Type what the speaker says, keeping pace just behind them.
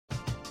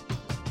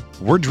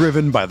We're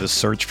driven by the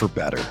search for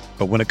better.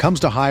 But when it comes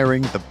to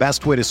hiring, the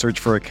best way to search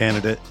for a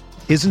candidate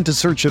isn't to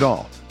search at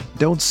all.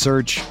 Don't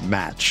search,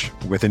 match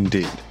with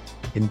Indeed.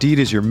 Indeed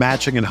is your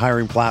matching and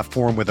hiring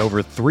platform with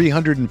over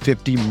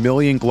 350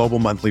 million global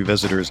monthly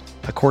visitors,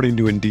 according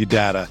to Indeed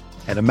data,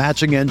 and a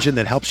matching engine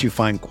that helps you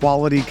find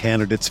quality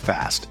candidates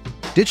fast.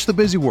 Ditch the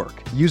busy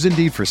work. Use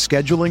Indeed for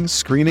scheduling,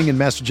 screening, and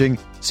messaging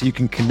so you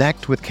can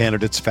connect with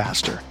candidates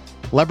faster.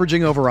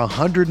 Leveraging over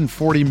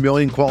 140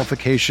 million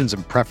qualifications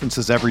and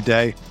preferences every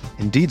day,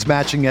 Indeed's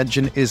matching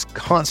engine is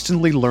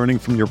constantly learning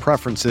from your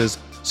preferences,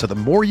 so the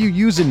more you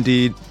use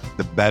Indeed,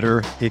 the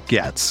better it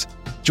gets.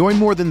 Join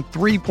more than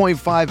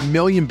 3.5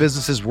 million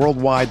businesses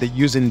worldwide that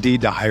use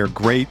Indeed to hire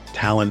great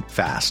talent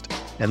fast.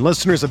 And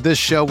listeners of this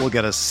show will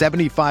get a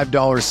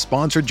 $75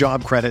 sponsored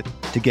job credit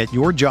to get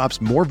your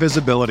jobs more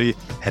visibility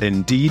at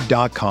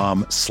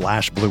Indeed.com/Blue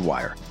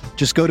Wire.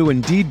 Just go to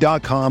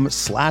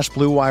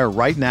Indeed.com/Blue Wire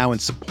right now and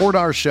support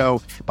our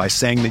show by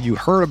saying that you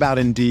heard about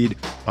Indeed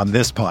on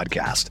this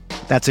podcast.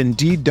 That's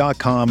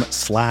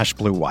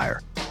Indeed.com/Blue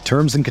Wire.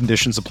 Terms and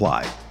conditions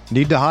apply.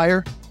 Need to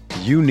hire?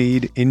 You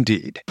need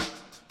Indeed.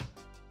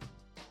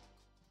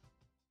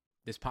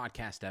 This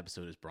podcast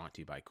episode is brought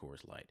to you by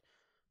Coors Light.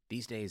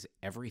 These days,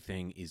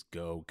 everything is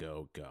go,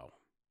 go, go.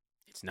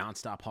 It's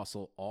nonstop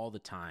hustle all the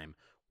time.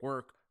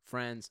 Work,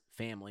 friends,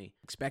 family,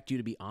 expect you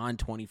to be on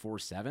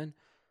 24/7.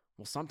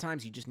 Well,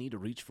 sometimes you just need to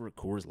reach for a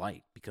Coors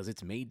Light because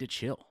it's made to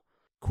chill.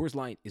 Coors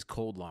Light is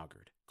cold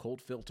lagered,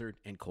 cold filtered,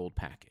 and cold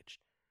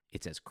packaged.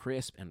 It's as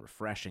crisp and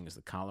refreshing as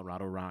the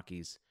Colorado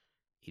Rockies.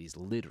 It is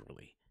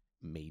literally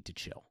made to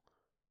chill.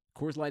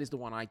 Coors Light is the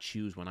one I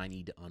choose when I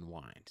need to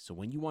unwind. So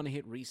when you want to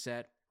hit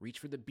reset, reach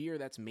for the beer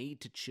that's made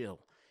to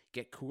chill.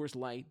 Get Coors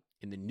Light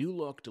in the new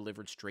look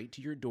delivered straight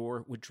to your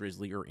door with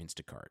Drizzly or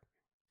Instacart.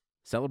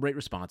 Celebrate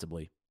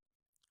responsibly.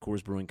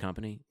 Coors Brewing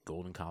Company,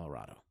 Golden,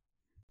 Colorado.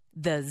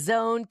 The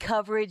Zone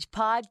Coverage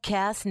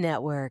Podcast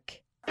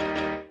Network.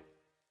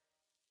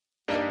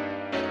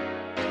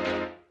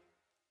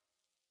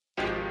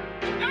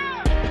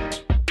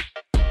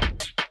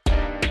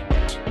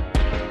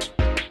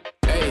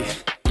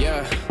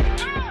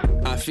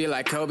 Feel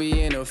like Kobe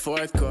in the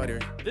fourth quarter.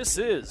 This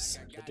is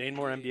the Dane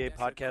Moore NBA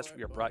podcast.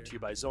 We are brought to you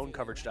by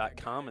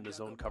ZoneCoverage.com and the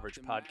Zone Coverage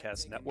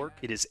Podcast Network.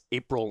 It is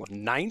April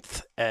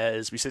 9th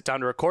as we sit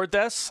down to record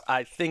this.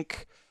 I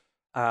think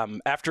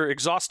after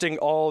exhausting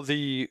all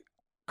the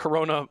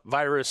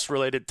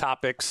coronavirus-related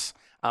topics,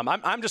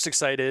 I'm just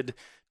excited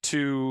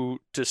to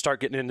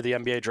start getting into the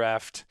NBA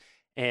draft.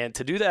 And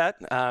to do that,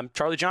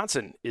 Charlie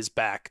Johnson is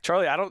back.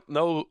 Charlie, I don't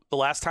know the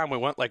last time we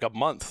went like a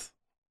month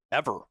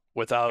ever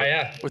without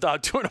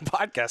doing a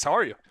podcast. How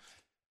are you?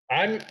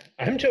 I'm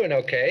doing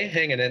okay,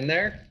 hanging in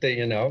there.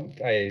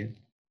 I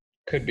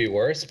could be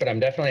worse, but I'm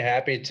definitely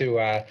happy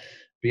to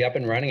be up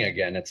and running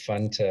again. It's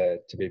fun to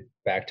be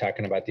back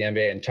talking about the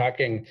NBA and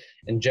talking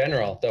in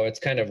general, though it's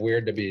kind of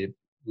weird to be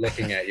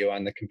looking at you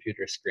on the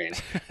computer screen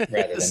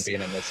rather than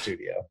being in the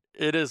studio.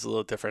 It is a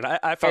little different.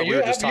 I thought we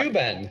were just talking. How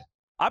have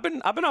you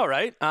been? I've been all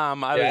right. I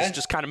was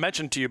just kind of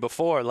mentioned to you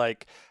before,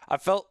 like I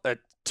felt it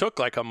took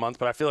like a month,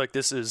 but I feel like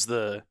this is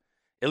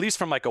at least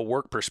from like a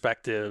work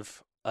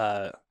perspective,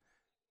 the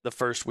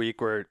first week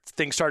where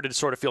things started to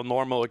sort of feel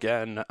normal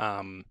again.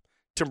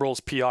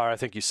 Timberwolves PR, I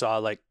think you saw,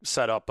 like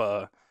set up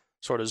a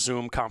sort of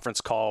Zoom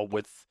conference call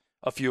with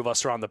a few of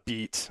us around the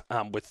beat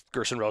with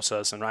Gerson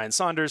Rosas and Ryan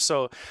Saunders.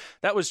 So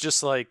that was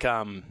just like,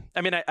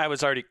 I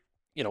was already,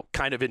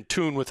 kind of in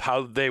tune with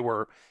how they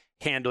were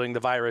handling the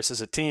virus as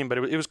a team, but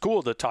it was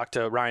cool to talk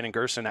to Ryan and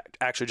Gerson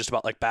actually just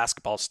about like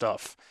basketball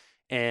stuff.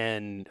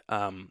 And,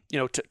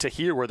 to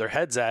hear where their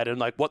head's at and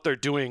like what they're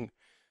doing,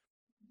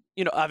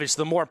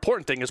 obviously the more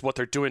important thing is what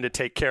they're doing to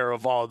take care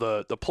of all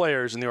the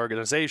players in the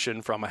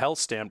organization from a health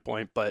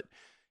standpoint. But,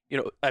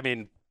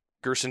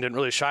 Gerson didn't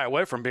really shy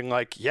away from being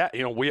like,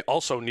 we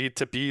also need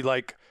to be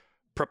like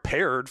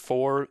prepared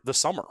for the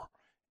summer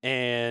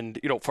and,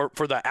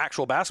 for the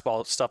actual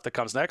basketball stuff that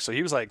comes next. So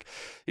he's like,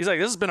 this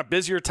has been a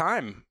busier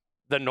time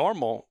than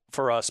normal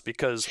for us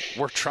because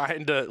we're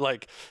trying to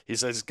he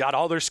says, got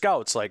all their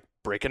scouts,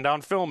 breaking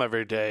down film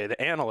every day,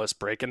 the analysts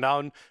breaking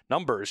down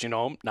numbers,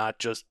 not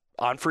just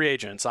on free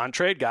agents, on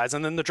trade guys,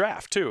 and then the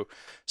draft too.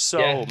 So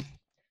yeah.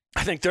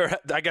 I think their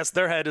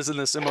head is in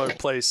a similar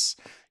place,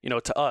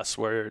 to us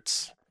where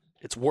it's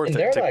worth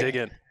it to dig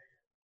in.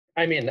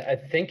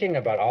 Thinking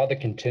about all the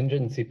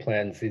contingency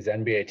plans these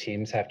NBA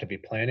teams have to be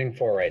planning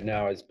for right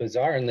now is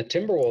bizarre. And the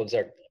Timberwolves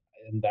are,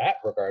 in that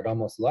regard,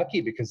 almost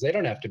lucky because they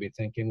don't have to be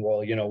thinking,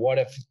 well, what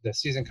if the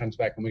season comes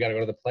back and we got to go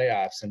to the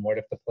playoffs, and what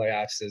if the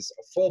playoffs is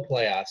a full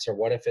playoffs, or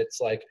what if it's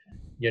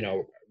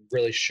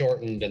really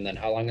shortened, and then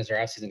how long is their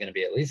offseason going to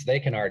be? At least they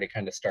can already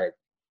kind of start,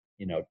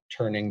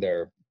 turning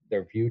their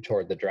view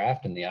toward the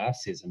draft in the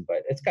offseason,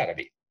 but it's got to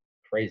be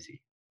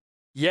crazy.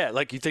 Yeah,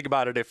 like you think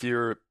about it, if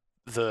you're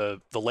the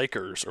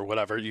Lakers or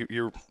whatever,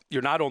 you're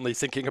not only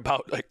thinking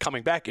about like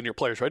coming back and your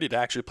players ready to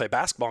actually play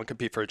basketball and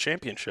compete for a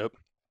championship,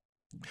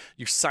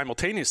 you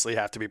simultaneously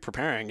have to be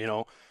preparing,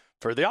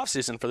 for the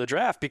offseason, for the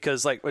draft,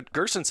 because like what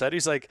Gerson said,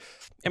 he's like,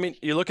 I mean,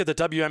 you look at the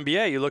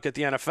WNBA, you look at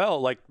the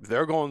NFL, like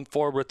they're going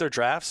forward with their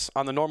drafts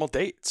on the normal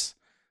dates.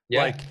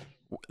 Yeah. Like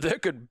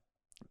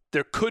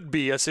there could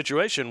be a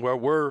situation where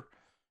we're,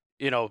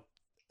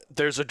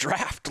 there's a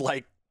draft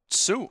like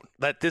soon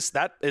that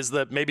is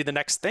maybe the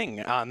next thing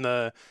on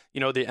the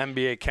the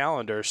NBA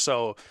calendar.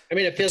 So I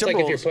mean, it feels like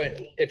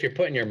if you're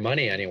putting your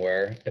money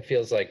anywhere, it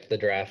feels like the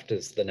draft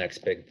is the next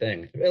big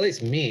thing. At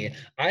least me,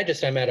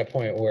 I'm at a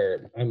point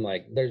where I'm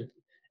like,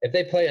 if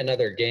they play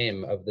another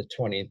game of the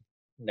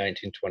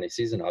 2019-20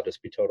 season, I'll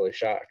just be totally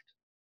shocked.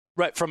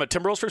 Right, from a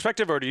Timberwolves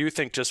perspective, or do you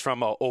think just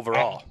from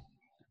overall?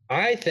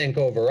 I think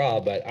overall,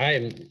 but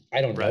I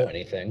don't know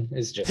anything.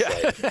 It's just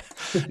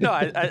like no,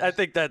 I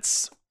think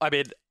that's. I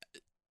mean,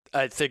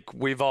 I think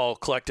we've all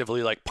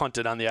collectively like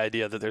punted on the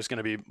idea that there's going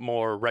to be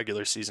more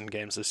regular season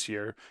games this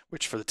year,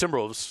 which for the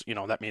Timberwolves,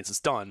 that means it's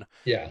done.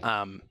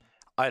 Yeah.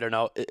 I don't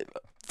know.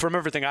 From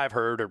everything I've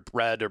heard or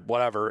read or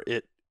whatever,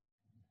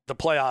 the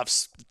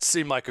playoffs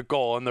seem like a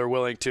goal, and they're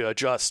willing to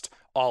adjust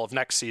all of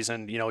next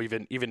season,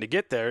 even to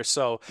get there.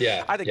 So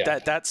yeah, I think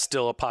that's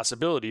still a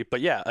possibility.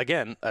 But yeah,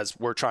 again, as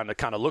we're trying to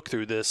kind of look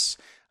through this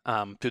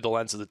through the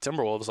lens of the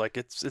Timberwolves, like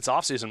it's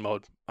off-season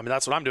mode. I mean,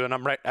 that's what I'm doing.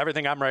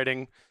 Everything I'm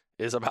writing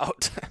is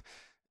about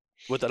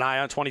with an eye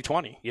on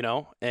 2020,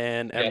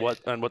 and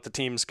what the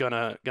team's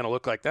gonna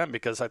look like then,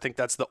 because I think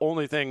that's the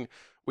only thing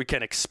we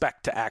can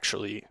expect to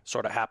actually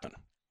sort of happen.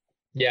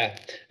 Yeah,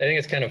 I think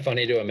it's kind of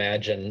funny to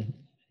imagine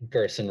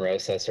Gerson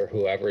Rosas or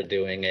whoever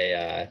doing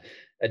a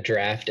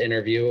draft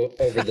interview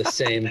over the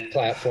same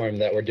platform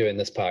that we're doing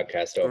this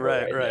podcast over.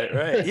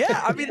 Right.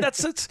 Yeah, I mean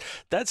that's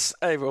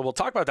we'll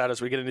talk about that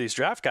as we get into these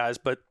draft guys,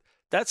 but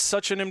that's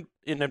such an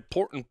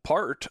important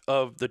part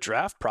of the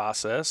draft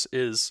process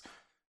is,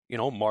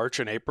 March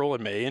and April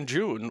and May and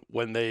June,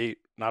 when they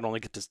not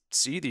only get to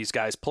see these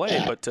guys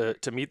play, but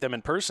to meet them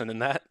in person.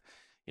 And that,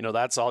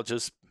 that's all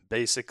just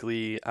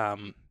basically out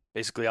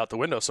the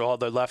window. So all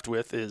they're left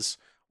with is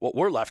what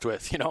we're left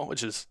with,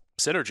 which is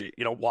synergy,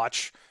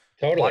 watch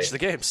the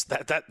games.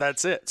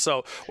 That's it.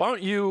 So why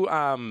don't you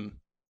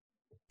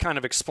kind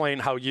of explain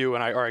how you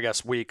and I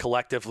guess we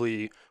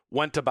collectively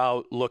went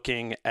about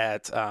looking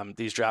at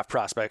these draft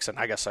prospects. And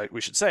I guess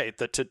we should say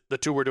that the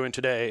two we're doing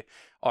today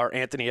are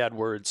Anthony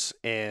Edwards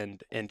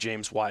and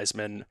James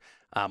Wiseman.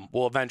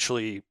 We'll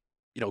eventually,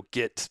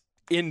 get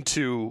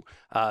into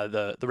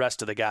the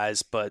rest of the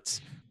guys, but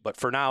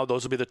for now,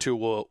 those will be the two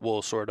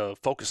we'll sort of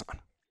focus on.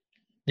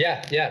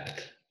 Yeah.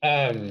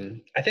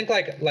 I think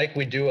like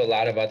we do a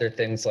lot of other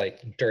things, like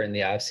during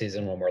the off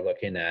season when we're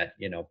looking at,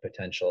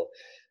 potential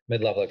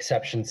mid-level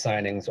exception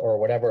signings or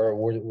whatever,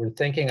 we're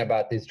thinking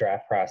about these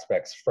draft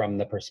prospects from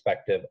the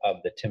perspective of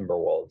the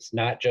Timberwolves,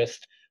 not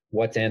just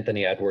what's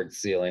Anthony Edwards'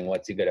 ceiling,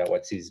 what's he good at,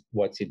 what's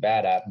he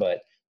bad at,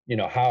 but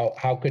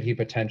how could he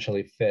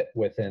potentially fit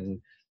within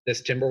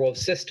this Timberwolves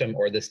system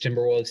or this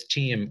Timberwolves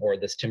team or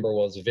this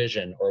Timberwolves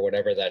vision or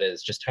whatever that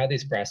is, just how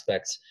these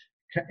prospects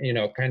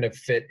kind of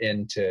fit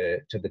into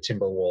the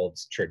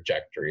Timberwolves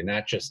trajectory,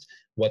 not just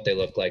what they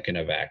look like in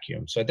a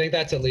vacuum. So I think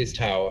that's at least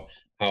how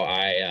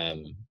I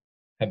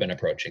have been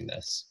approaching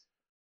this.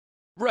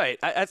 Right.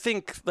 I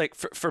think like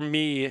for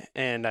me,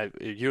 and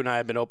you and I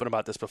have been open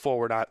about this before,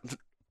 we're not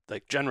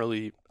like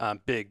generally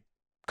big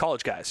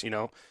college guys,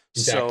 Exactly.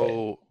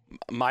 So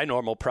my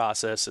normal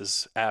process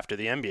is after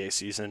the NBA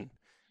season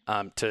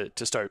to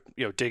start,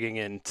 digging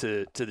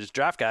into these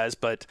draft guys.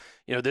 But,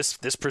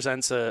 this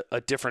presents a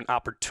different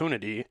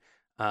opportunity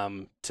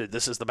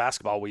this is the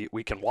basketball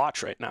we can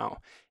watch right now.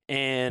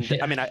 And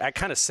yeah. I mean, I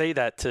kind of say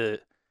that to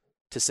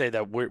say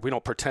that we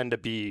don't pretend to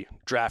be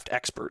draft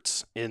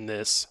experts in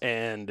this.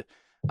 And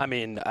I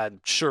mean,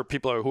 I'm sure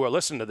people who are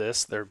listening to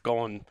this, they're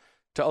going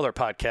to other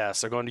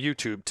podcasts, they're going to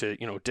YouTube to,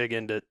 dig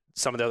into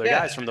some of the other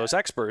guys from those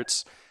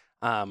experts.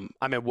 I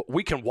mean,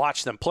 we can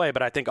watch them play,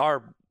 but I think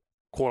our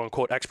quote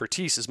unquote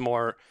expertise is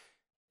more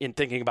in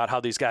thinking about how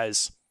these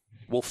guys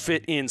will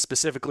fit in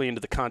specifically into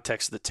the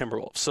context of the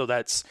Timberwolves. So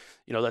that's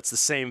the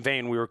same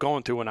vein we were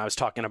going through when I was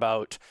talking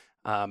about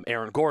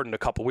Aaron Gordon a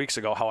couple weeks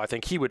ago, how I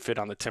think he would fit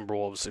on the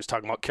Timberwolves. He was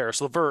talking about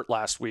Karis LeVert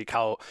last week,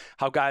 how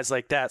guys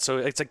like that. So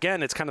it's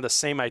kind of the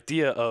same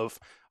idea of,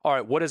 all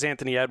right, what is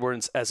Anthony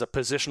Edwards as a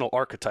positional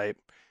archetype?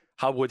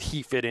 How would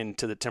he fit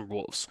into the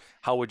Timberwolves?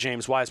 How would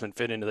James Wiseman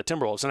fit into the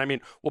Timberwolves? And I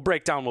mean, we'll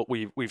break down what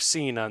we've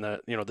seen on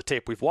the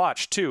tape we've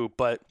watched too.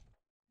 But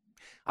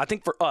I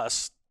think for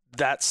us,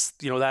 that's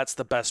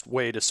the best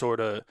way to sort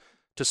of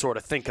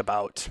think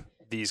about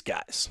these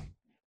guys.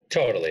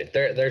 Totally.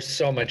 There's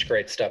so much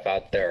great stuff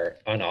out there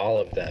on all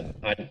of them.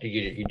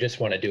 You just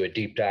want to do a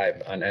deep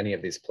dive on any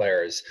of these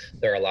players.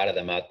 There are a lot of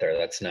them out there.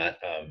 That's not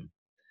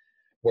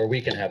where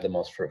we can have the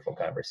most fruitful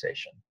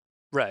conversation.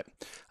 Right.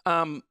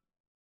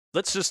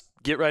 Let's just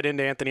get right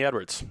into Anthony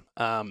Edwards.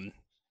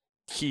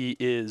 He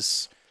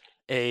is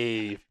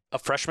a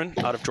freshman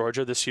out of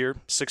Georgia this year,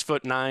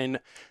 6'9",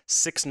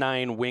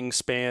 6'9"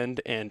 wingspan,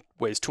 and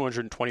weighs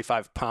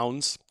 225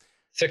 pounds.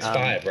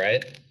 6'5",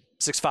 right?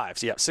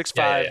 6'5", yeah,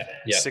 6'5",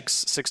 yeah.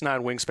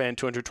 6'9" wingspan,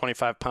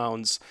 225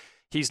 pounds.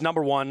 He's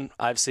number one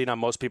I've seen on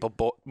most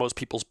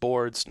people's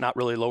boards, not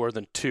really lower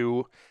than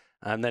 2.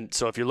 And then,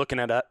 so if you're looking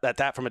at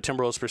that from a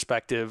Timberwolves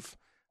perspective,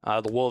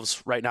 the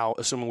Wolves right now,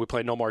 assuming we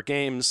play no more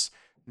games,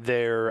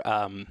 they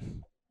have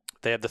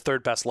the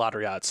 3rd best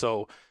lottery odds.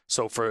 So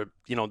for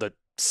the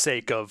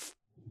sake of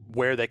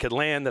where they could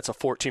land, that's a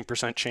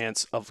 14%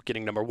 chance of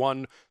getting number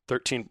 1,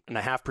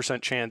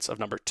 13.5% chance of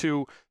number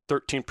 2,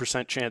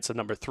 13% chance of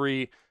number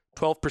 3,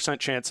 12%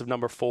 chance of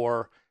number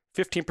 4,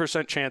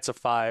 15% chance of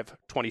 5,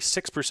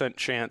 26%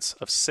 chance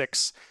of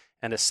 6,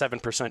 and a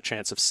 7%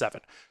 chance of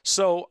 7.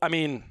 So, I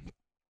mean,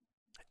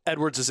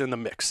 Edwards is in the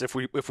mix. If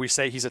we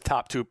say he's a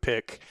top 2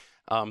 pick,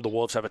 the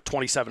Wolves have a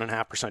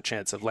 27.5%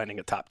 chance of landing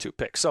a top 2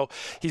 pick. So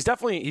he's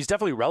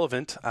definitely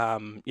relevant,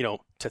 to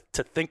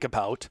think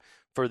about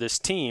for this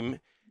team.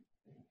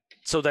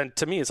 So then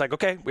to me, it's like,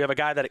 okay, we have a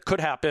guy that it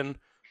could happen.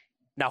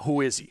 Now,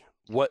 who is he?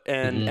 What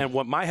and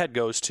what my head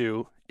goes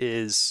to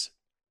is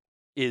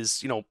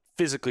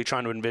physically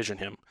trying to envision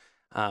him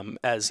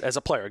as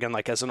a player, again,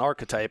 like as an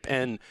archetype.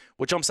 And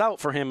what jumps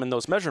out for him in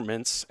those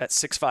measurements at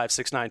 6'5",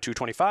 6'9",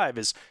 225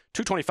 is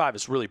 225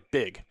 is really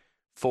big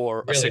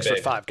for a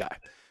 6'5" guy.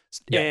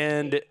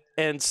 Yeah.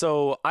 And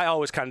so I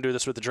always kind of do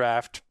this with the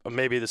draft.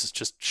 Maybe this is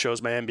just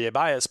shows my NBA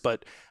bias,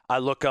 but I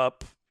look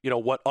up,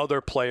 what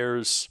other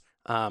players,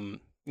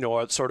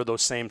 are sort of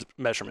those same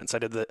measurements. I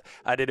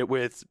did it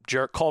with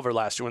Jarrett Culver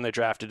last year when they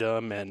drafted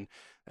him, and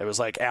it was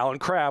like Alan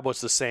Crabb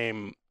was the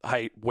same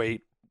height,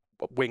 weight,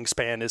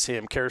 wingspan as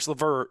him. Karis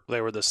LeVert,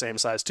 they were the same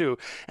size too.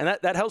 And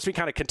that helps me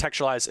kind of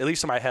contextualize, at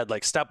least in my head,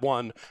 like step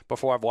 1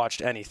 before I've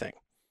watched anything.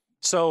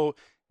 So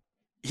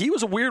he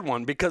was a weird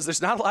one because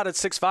there's not a lot of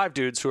 6'5"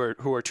 dudes who are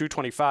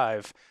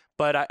 225,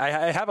 but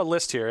I have a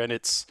list here, and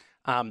it's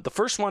the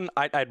first one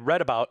I'd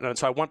read about, and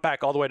so I went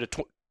back all the way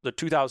to the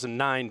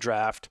 2009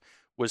 draft,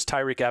 was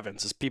Tyreke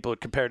Evans, as people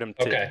had compared him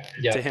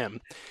to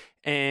him.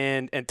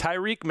 And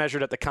Tyreke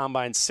measured at the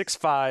combine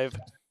 6'5"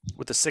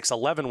 with a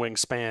 6'11"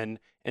 wingspan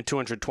and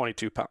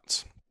 222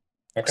 pounds.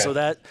 Okay. So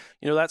that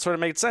sort of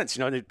made sense.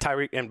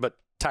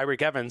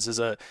 Tyreke Evans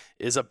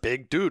is a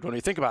big dude when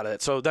you think about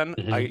it. So then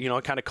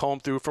I kind of comb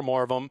through for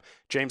more of them.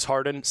 James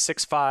Harden,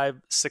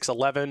 6'5",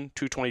 6'11",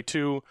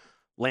 222.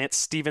 Lance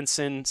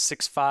Stevenson,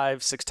 6'5",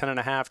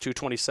 6'10.5",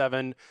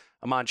 227.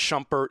 Iman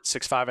Shumpert,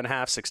 6'5.5",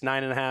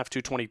 6'9.5",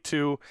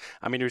 222.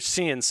 I mean, you're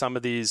seeing some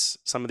of these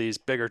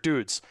bigger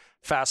dudes.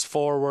 Fast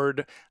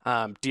forward,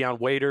 Deion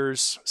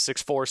Waiters,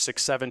 6'4",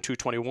 6'7",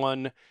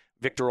 221.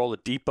 Victor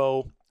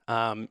Oladipo,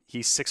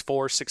 he's 6'4",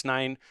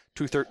 6'9",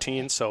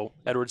 213. So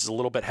Edwards is a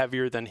little bit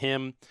heavier than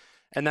him.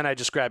 And then I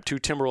just grabbed 2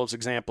 Timberwolves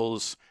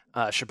examples.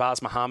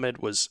 Shabazz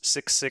Muhammad was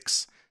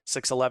 6'6",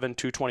 6'11",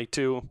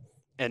 222.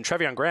 And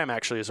Treveon Graham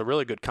actually is a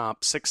really good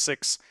comp,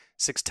 6'6",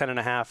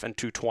 6'10.5", and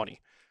 220.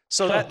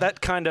 So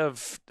that kind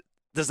of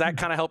does that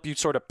kind of help you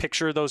sort of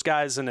picture those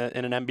guys in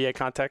an NBA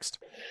context?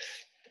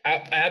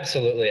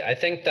 Absolutely. I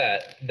think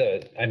that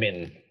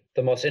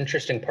the most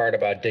interesting part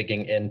about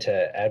digging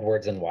into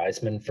Edwards and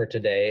Wiseman for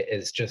today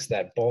is just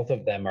that both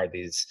of them are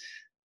these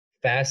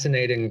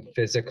fascinating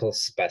physical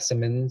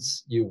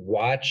specimens. You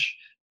watch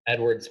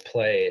Edwards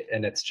play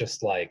and it's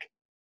just like,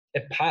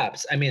 it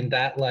pops. I mean,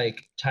 that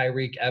like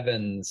Tyreke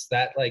Evans,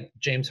 that like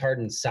James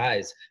Harden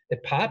size,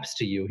 it pops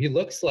to you. He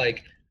looks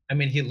like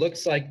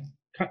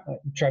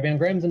Treveon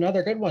Graham's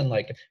another good one.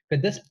 Like,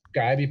 could this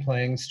guy be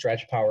playing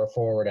stretch power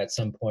forward at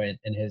some point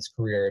in his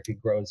career if he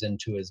grows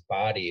into his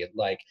body?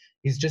 Like,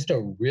 he's just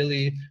a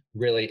really,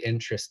 really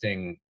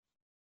interesting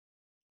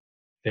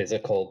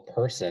physical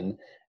person.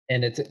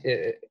 And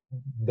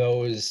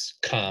those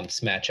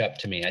comps match up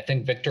to me. I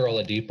think Victor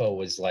Oladipo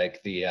was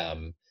like the,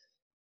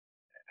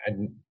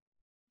 in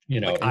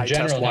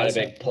general, not a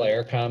big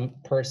player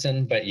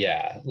person, but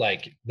yeah,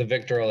 like the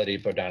Victor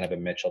Oladipo,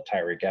 Donovan Mitchell,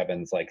 Tyreke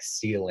Evans, like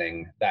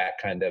ceiling, that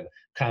kind of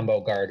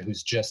combo guard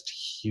who's just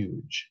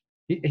huge.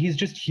 He's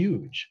just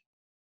huge.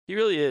 He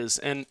really is.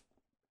 And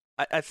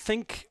I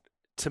think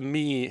to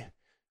me,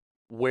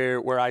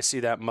 where I see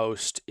that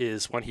most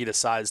is when he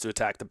decides to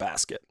attack the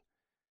basket.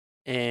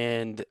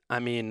 And I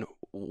mean,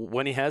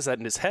 when he has that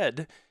in his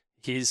head,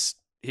 he's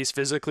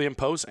physically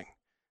imposing.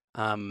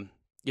 And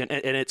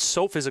it's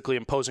so physically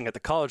imposing at the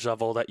college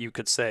level that you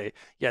could say,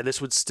 yeah, this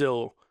would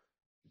still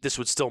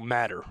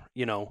matter,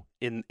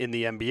 in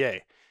the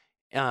NBA.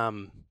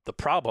 The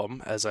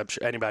problem, as I'm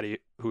sure anybody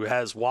who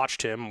has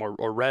watched him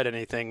or read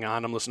anything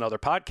on him, listened to other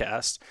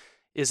podcasts,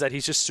 is that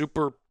he's just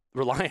super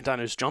reliant on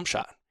his jump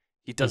shot.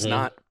 He does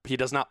not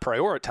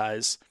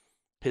prioritize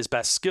his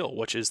best skill,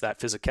 which is that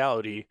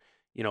physicality,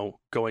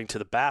 going to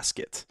the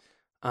basket.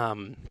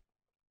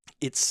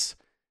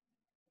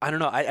 I don't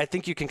know. I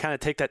think you can kind of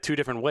take that 2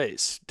 different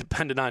ways,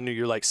 depending on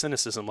your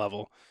cynicism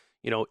level.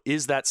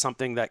 Is that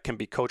something that can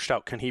be coached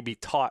out? Can he be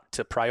taught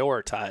to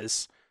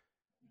prioritize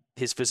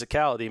his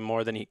physicality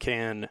more than he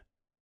can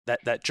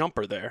that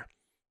jumper there?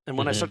 And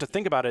when I start to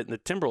think about it in the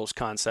Timberwolves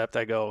concept,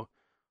 I go,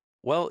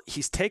 well,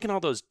 he's taken all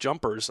those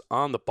jumpers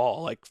on the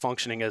ball, like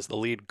functioning as the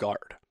lead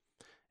guard.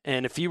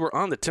 And if he were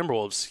on the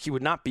Timberwolves, he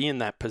would not be in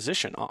that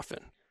position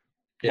often.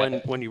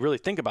 Yeah. When you really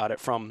think about it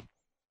from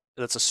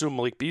let's assume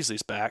Malik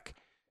Beasley's back,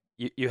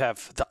 you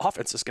have the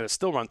offense is going to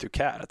still run through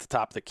Cat at the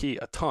top of the key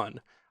a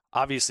ton.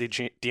 Obviously,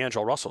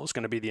 D'Angelo Russell is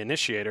going to be the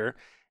initiator,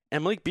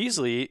 and Malik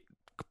Beasley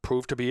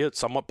proved to be a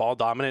somewhat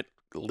ball-dominant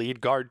lead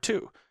guard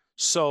too.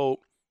 So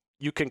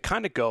you can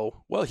kind of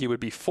go, well, he would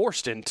be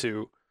forced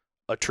into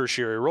a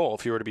tertiary role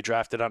if he were to be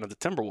drafted onto the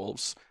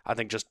Timberwolves, I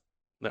think just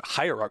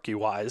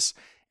hierarchy-wise,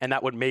 and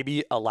that would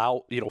maybe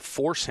allow,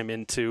 force him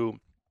into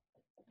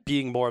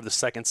being more of the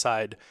second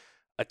side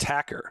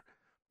attacker.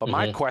 But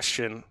my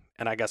question,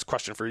 and I guess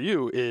question for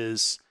you,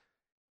 is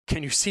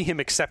can you see him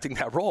accepting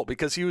that role?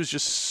 Because he was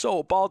just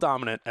so ball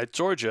dominant at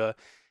Georgia,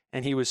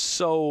 and he was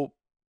so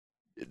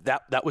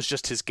that was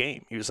just his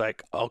game. He was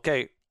like,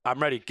 okay,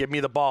 I'm ready. Give me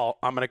the ball.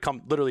 I'm going to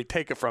come literally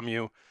take it from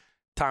you.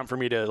 Time for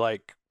me to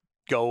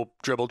go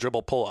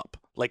dribble, pull up.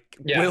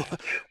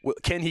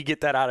 Can he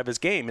get that out of his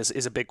game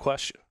is a big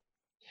question.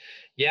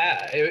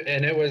 Yeah,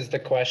 and it was the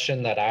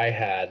question that I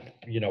had,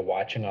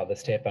 watching all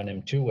this tape on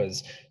him too,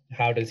 was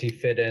how does he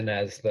fit in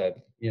as the,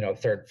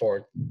 third,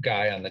 fourth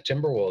guy on the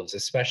Timberwolves,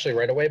 especially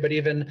right away. But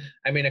even,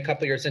 a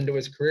couple years into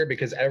his career,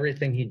 because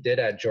everything he did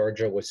at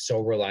Georgia was so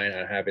reliant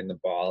on having the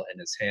ball in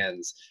his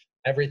hands.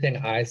 Everything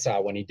I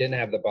saw when he didn't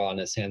have the ball in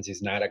his hands,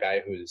 he's not a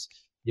guy who's,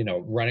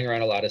 running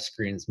around a lot of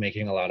screens,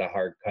 making a lot of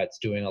hard cuts,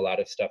 doing a lot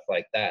of stuff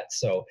like that.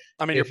 So,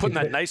 you're putting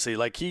that nicely.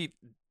 If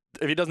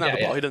he doesn't have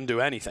the ball, he doesn't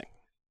do anything.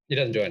 He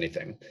doesn't do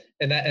anything.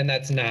 And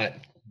that's not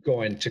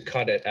going to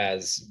cut it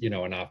as,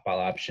 an off-ball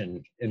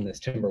option in this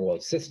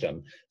Timberwolves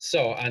system.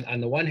 So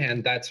on the one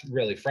hand, that's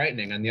really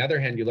frightening. On the other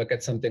hand, you look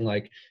at something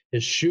like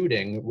his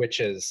shooting, which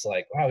is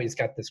like, wow, he's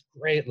got this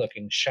great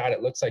looking shot.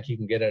 It looks like he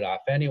can get it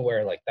off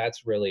anywhere.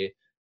 That's really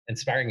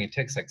inspiring. He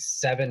took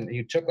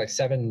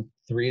 7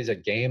 threes a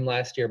game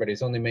last year, but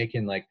he's only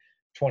making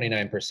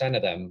 29%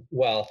 of them.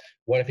 Well,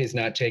 what if he's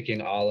not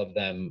taking all of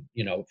them,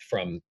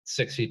 from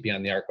 6 feet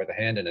beyond the arc with a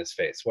hand in his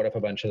face? What if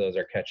a bunch of those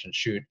are catch and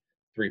shoot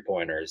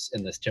 3-pointers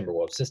in this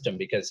Timberwolves system?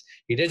 Because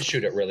he did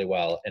shoot it really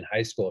well in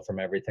high school from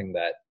everything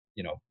that,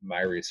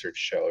 my research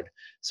showed.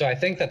 So I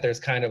think that there's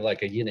kind of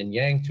a yin and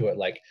yang to it.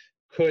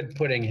 Could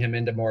putting him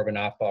into more of an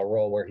off-ball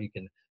role where he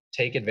can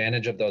take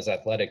advantage of those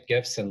athletic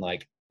gifts and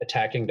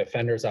attacking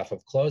defenders off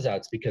of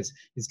closeouts, because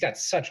he's got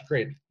such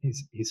great,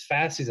 he's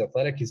fast, he's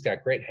athletic, he's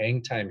got great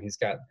hang time, he's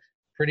got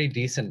pretty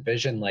decent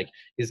vision,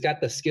 he's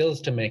got the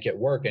skills to make it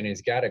work, and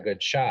he's got a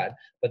good shot,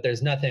 but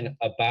there's nothing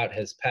about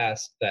his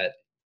past that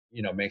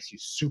makes you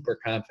super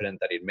confident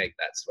that he'd make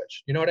that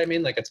switch. You know what I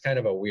mean? It's kind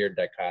of a weird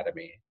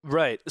dichotomy.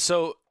 Right.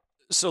 So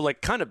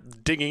kind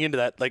of digging into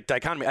that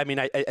dichotomy,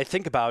 I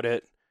think about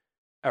it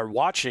or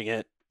watching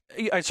it.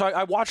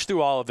 I watched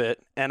through all of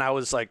it, and I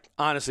was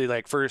honestly,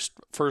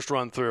 first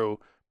run through,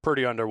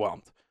 pretty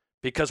underwhelmed,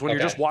 because when you're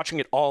just watching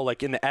it all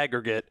in the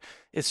aggregate,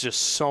 it's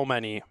just so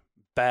many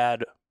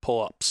bad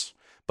pull-ups.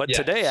 But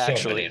today,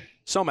 actually,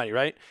 so many,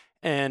 right?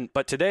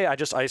 But today I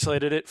just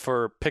isolated it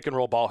for pick and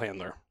roll ball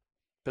handler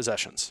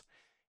possessions,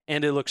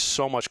 and it looks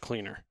so much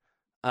cleaner.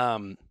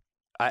 I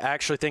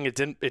actually think it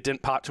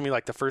didn't pop to me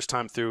the first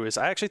time through.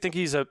 I actually think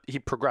he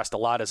progressed a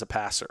lot as a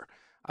passer.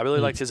 I really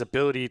liked his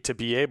ability to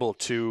be able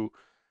to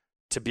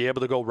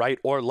go right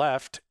or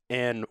left.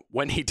 And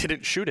when he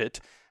didn't shoot it,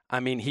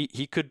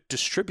 he could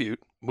distribute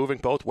moving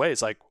both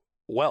ways.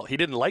 He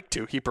didn't like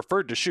to, he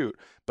preferred to shoot,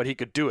 but he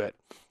could do it.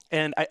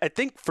 And I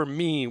think for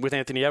me, with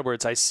Anthony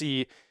Edwards, I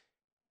see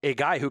a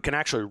guy who can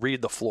actually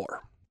read the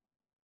floor.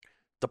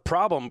 The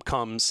problem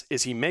comes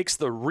is he makes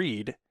the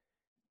read,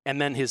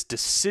 and then his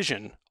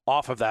decision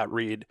off of that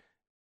read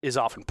is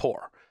often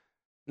poor.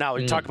 Now,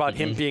 we talk about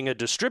him being a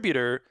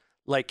distributor,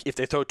 if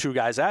they throw 2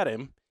 guys at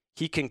him,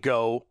 he can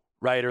go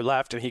right or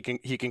left, and he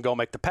can go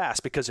make the pass,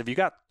 because if you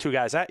got 2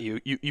 guys at you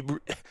and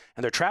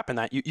they're trapping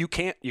that, you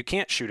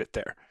can't shoot it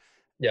there.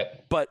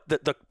 Yep. But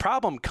the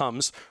problem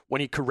comes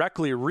when he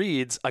correctly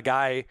reads a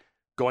guy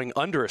going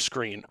under a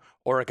screen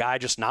or a guy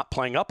just not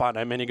playing up on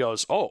him, and he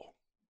goes, "Oh,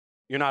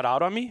 you're not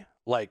out on me?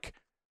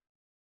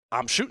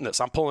 I'm shooting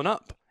this. I'm pulling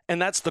up."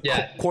 And that's the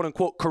quote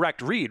unquote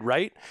correct read,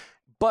 right?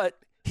 But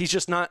he's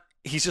just not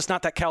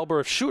that caliber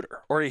of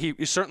shooter, or he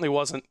certainly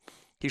wasn't.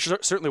 He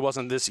certainly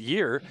wasn't this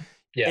year.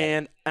 Yeah.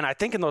 And I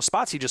think in those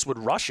spots he just would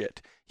rush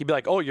it. He'd be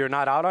like, "Oh, you're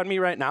not out on me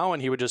right now,"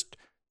 and he would just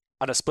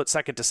on a split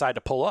second decide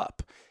to pull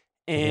up.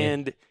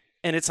 And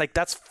it's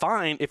that's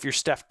fine if you're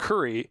Steph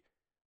Curry,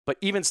 but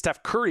even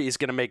Steph Curry is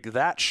going to make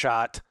that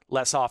shot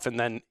less often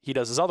than he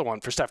does his other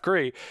one. For Steph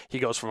Curry, he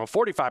goes from a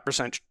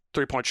 45%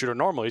 three-point shooter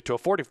normally to a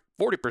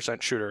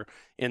 40% shooter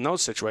in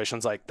those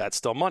situations. That's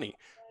still money.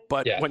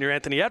 But when you're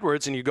Anthony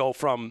Edwards and you go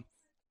from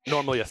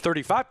normally a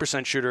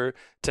 35% shooter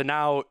to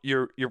now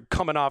you're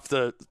coming off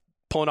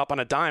pulling up on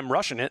a dime,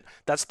 rushing it,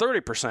 that's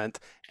 30%,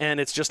 and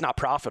it's just not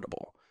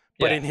profitable.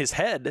 But in his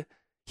head,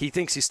 he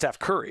thinks he's Steph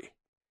Curry.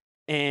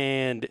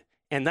 And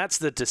that's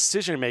the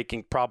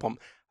decision-making problem.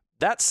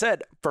 That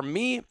said, for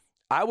me,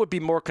 I would be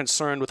more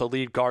concerned with a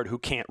lead guard who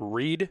can't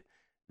read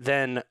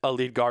than a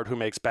lead guard who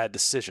makes bad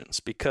decisions,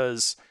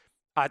 because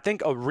I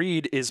think a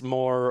read is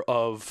more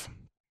of,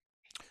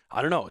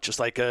 I don't know, just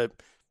a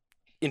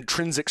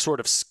intrinsic sort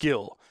of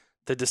skill.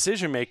 The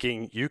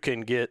decision-making, you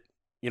can get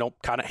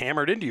kind of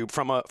hammered into you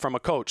from a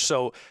coach.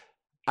 So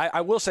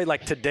I will say,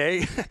 like,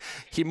 today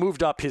he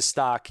moved up his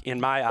stock in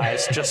my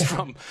eyes just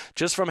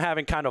from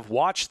having kind of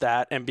watched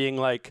that and being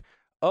like,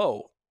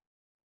 oh,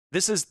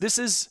 this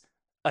is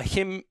a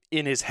him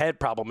in his head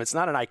problem. It's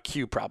not an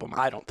IQ problem,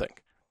 I don't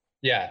think.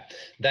 Yeah,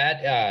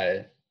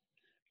 that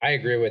I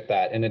agree with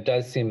that. And it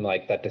does seem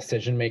like that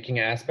decision-making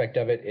aspect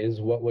of it is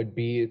what would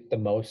be the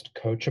most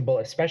coachable,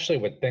 especially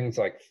with things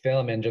like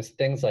film and just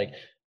things like,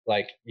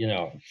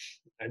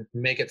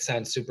 make it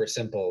sound super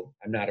simple.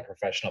 I'm not a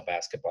professional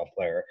basketball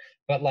player,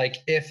 but like,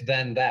 if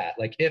then that,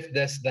 like if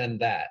this, then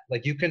that,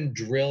 like you can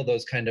drill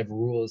those kind of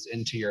rules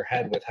into your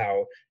head with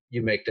how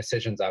you make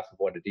decisions off of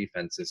what a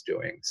defense is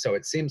doing. So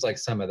it seems like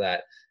some of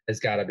that has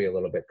got to be a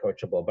little bit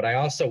coachable. But I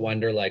also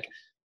wonder, like,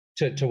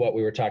 to what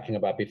we were talking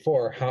about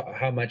before,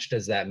 how much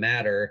does that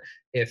matter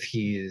if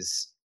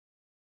he's,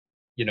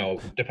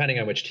 depending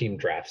on which team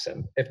drafts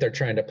him, if they're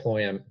trying to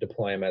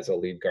deploy him as a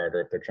lead guard,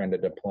 or if they're trying to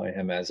deploy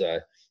him as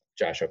a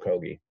Josh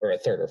Okogie or a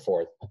third or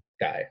fourth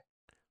guy.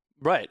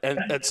 Right.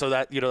 And so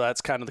that,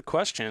 that's kind of the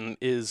question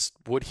is,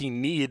 would he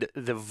need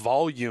the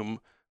volume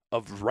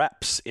of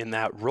reps in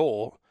that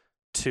role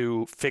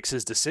to fix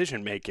his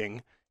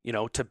decision-making,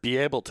 to be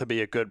able to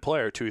be a good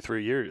player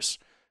 2-3 years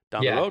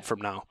down the road from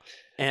now?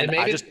 And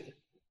he's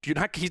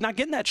not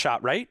getting that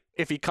shot, right?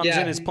 If he comes in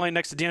and is playing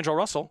next to D'Angelo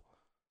Russell.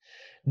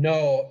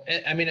 No,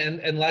 I mean,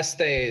 unless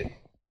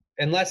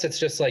it's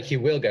just like he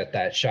will get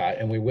that shot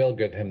and we will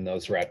give him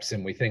those reps,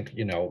 and we think,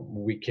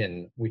 we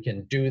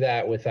can do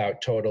that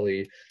without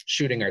totally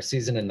shooting our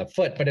season in the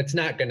foot, but it's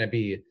not going to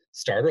be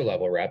starter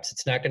level reps.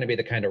 It's not going to be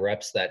the kind of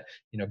reps that,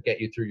 get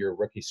you through your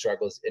rookie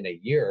struggles in a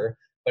year.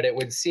 But it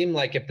would seem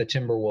like if the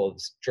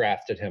Timberwolves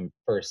drafted him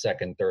first,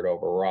 second, third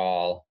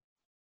overall,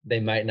 they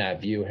might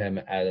not view him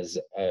as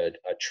a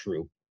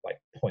true like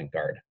point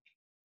guard.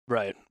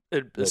 Right.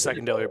 A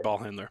secondary ball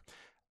handler.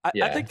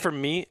 I think for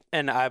me,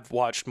 and I've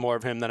watched more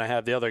of him than I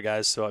have the other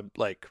guys, so I'm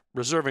like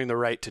reserving the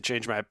right to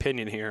change my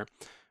opinion here.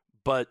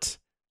 But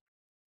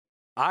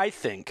I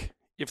think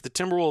if the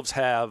Timberwolves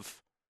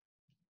have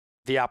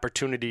the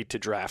opportunity to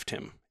draft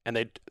him,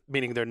 and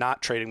meaning they're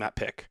not trading that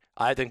pick,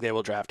 I think they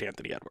will draft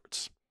Anthony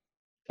Edwards.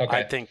 Okay.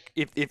 I think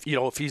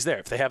if he's there,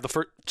 if they have the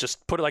first,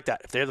 just put it like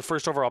that, if they have the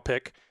first overall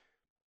pick,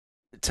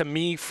 to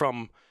me,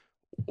 from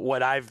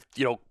what I've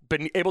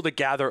been able to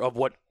gather of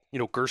what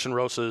Gerson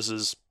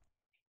Rosas's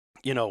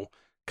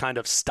kind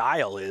of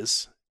style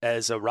is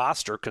as a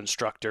roster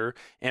constructor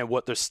and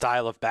what their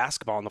style of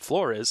basketball on the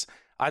floor is,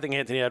 I think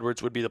Anthony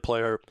Edwards would be the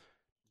player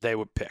they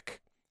would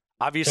pick.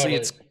 Obviously,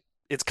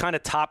 it's kind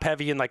of top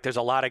heavy, and like there's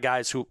a lot of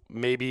guys who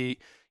maybe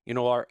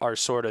are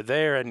sort of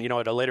there, and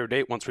at a later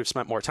date, once we've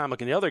spent more time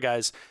looking at the other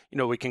guys,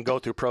 we can go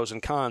through pros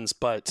and cons.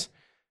 But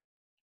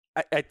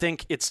I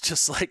think it's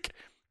just like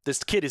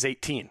this kid is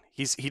 18.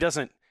 He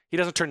doesn't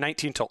turn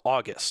 19 till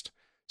August.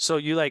 So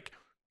you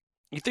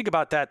think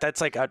about that.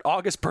 That's like an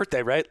August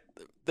birthday, right?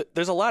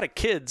 There's a lot of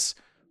kids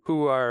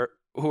who are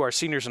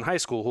seniors in high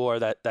school who are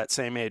that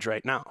same age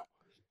right now,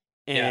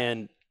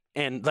 and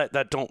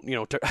that don't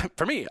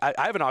for me, I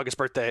have an August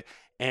birthday,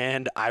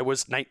 and I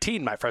was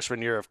 19 my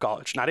freshman year of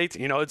college, not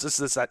 18. It's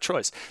just that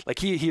choice. Like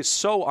he is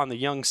so on the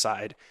young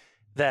side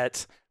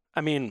that,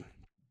 I mean,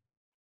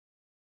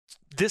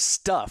 this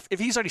stuff. If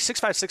he's already 6'5",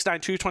 6'9",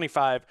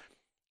 225,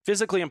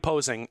 physically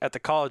imposing at the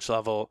college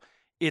level,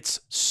 it's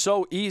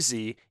so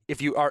easy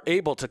if you are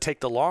able to take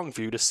the long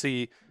view to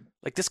see,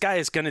 like, this guy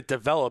is going to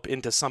develop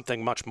into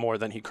something much more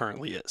than he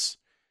currently is.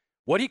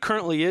 What he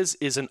currently is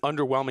an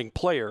underwhelming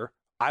player,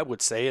 I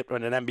would say,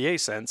 in an NBA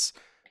sense.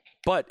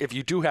 But if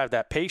you do have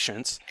that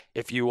patience,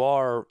 if you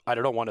are, I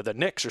don't know, one of the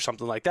Knicks or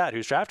something like that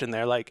who's drafted in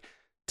there, like,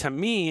 to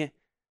me,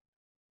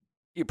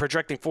 you're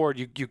projecting forward,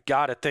 you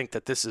got to think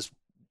that this is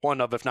one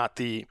of, if not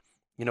the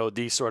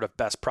sort of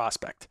best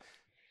prospect.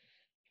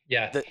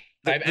 Yeah.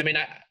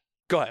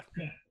 Go ahead.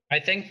 I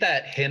think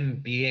that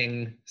him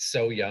being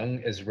so young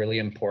is really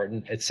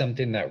important. It's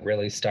something that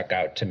really stuck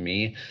out to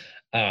me.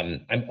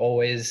 I'm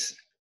always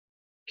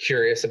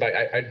curious about,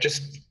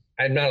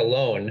 I'm not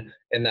alone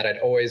in that I'd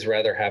always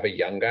rather have a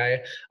young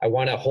guy. I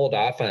want to hold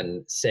off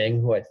on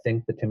saying who I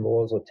think the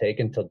Timberwolves will take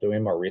until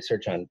doing more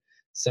research on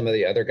some of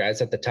the other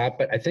guys at the top.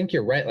 But I think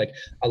you're right. Like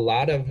a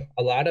lot of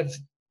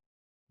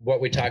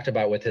what we talked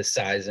about with his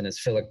size and his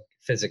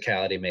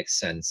physicality makes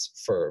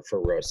sense for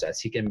Rosas.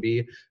 He can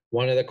be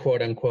one of the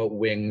quote unquote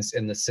wings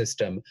in the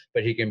system,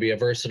 but he can be a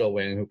versatile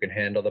wing who can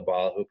handle the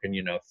ball, who can,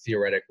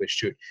 theoretically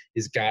shoot.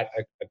 He's got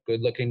a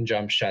good looking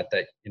jump shot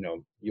that,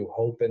 you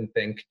hope and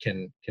think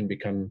can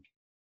become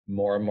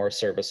more and more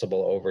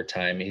serviceable over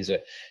time. He's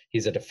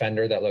a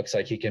defender that looks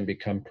like he can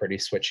become pretty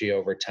switchy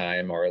over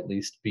time, or at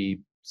least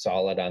be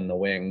solid on the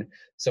wing.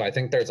 So I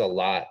think there's a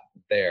lot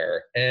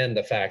there. And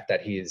the fact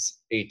that he's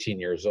 18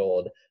 years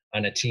old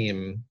on a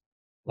team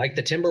like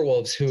the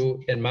Timberwolves,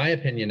 who, in my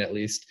opinion, at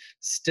least,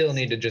 still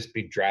need to just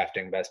be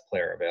drafting best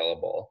player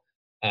available.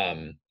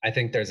 I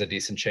think there's a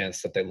decent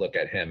chance that they look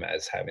at him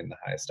as having the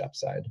highest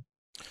upside.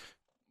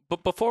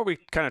 But before we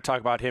kind of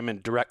talk about him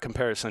in direct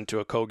comparison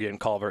to Okogie and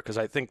Culver, because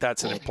I think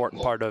that's an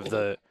important part of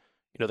the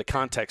the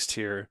context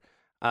here.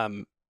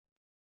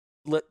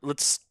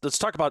 Let's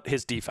talk about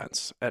his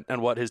defense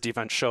and what his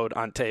defense showed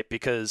on tape,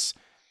 because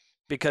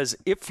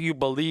if you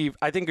believe,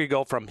 I think you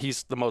go from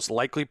he's the most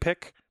likely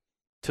pick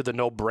to the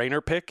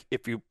no-brainer pick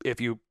if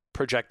you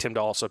project him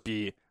to also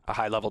be a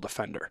high-level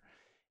defender.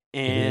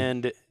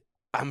 And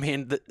I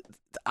mean,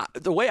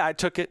 the way I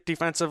took it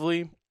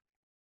defensively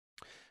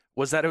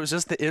was that it was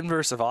just the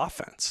inverse of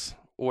offense,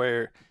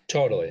 where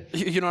totally,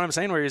 you know what I'm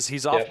saying, where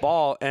he's off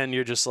ball and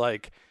you're just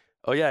like,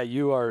 oh yeah,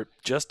 you are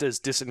just as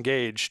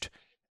disengaged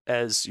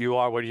as you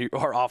are when you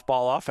are off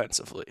ball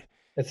offensively.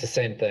 It's the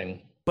same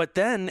thing. But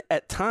then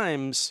at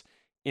times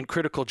in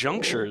critical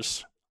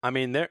junctures, I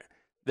mean, there,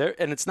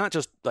 and it's not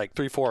just like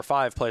 3, 4, or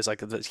 5 plays like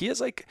this. He has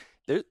like,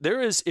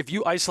 there is, if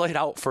you isolate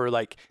out for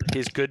like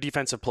his good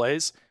defensive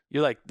plays,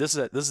 you're like, this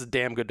is a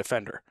damn good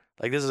defender.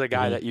 Like, this is a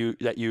guy that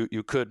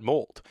you could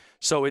mold.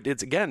 So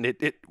it's again,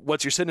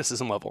 what's your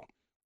cynicism level?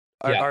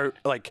 Are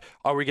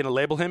we going to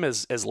label him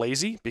as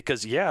lazy?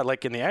 Because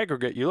like in the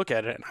aggregate, you look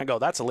at it and I go,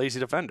 that's a lazy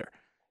defender.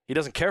 He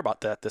doesn't care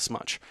about that this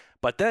much.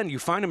 But then you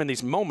find him in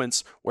these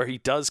moments where he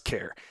does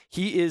care.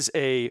 He is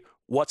a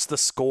what's the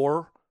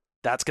score?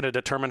 That's going to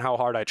determine how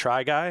hard I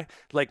try guy.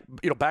 Like,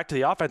 back to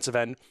the offensive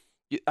end,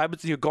 I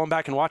was going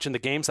back and watching the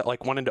games that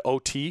like went into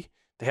OT.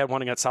 They had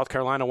one against South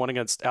Carolina, one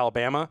against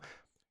Alabama.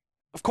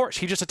 Of course,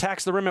 he just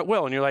attacks the rim at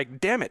will, and you're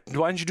like, damn it,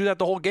 why didn't you do that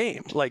the whole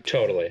game? Like,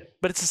 totally.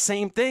 But it's the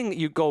same thing.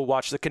 You go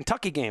watch the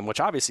Kentucky game, which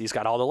obviously he's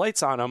got all the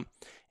lights on him,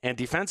 and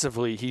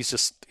defensively he's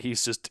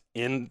just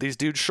in these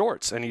dudes'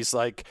 shorts, and he's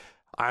like,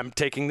 I'm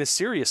taking this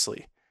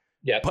seriously.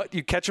 Yeah. But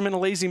you catch him in a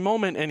lazy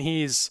moment, and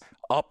he's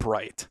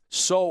upright,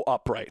 so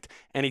upright,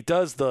 and he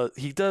does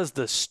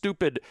the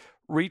stupid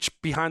reach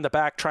behind the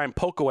back, try and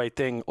poke away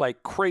thing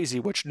like crazy,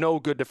 which no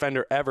good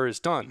defender ever has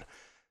done.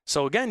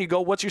 So again, you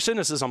go, what's your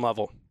cynicism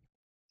level?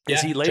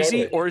 Is he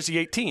lazy or is he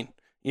 18?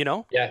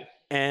 Yeah.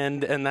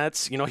 And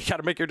that's, you got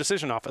to make your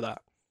decision off of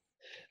that.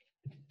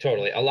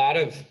 Totally. A lot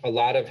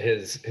of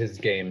his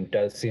game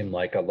does seem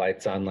like a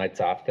lights on,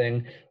 lights off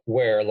thing,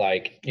 where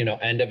like,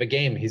 end of a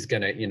game, he's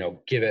going to,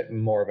 give it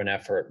more of an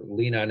effort,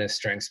 lean on his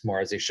strengths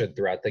more as he should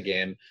throughout the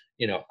game.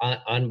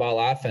 On ball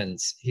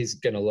offense, he's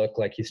going to look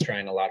like he's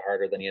trying a lot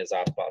harder than he is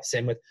off ball.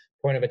 Same with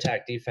point of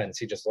attack defense.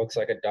 He just looks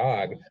like a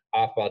dog.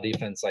 Off ball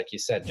defense, like you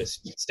said,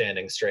 just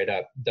standing straight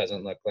up,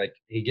 doesn't look like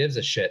he gives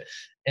a shit.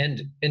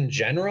 And in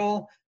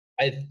general,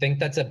 I think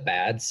that's a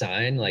bad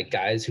sign. Like,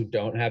 guys who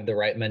don't have the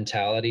right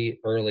mentality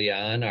early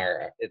on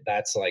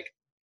that's like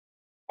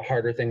a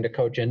harder thing to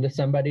coach into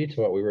somebody,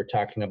 to what we were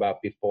talking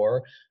about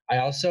before. I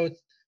also,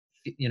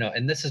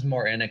 and this is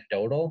more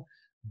anecdotal,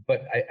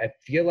 but I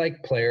feel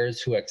like players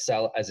who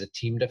excel as a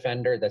team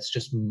defender, that's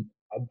just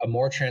a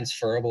more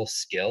transferable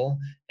skill.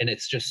 And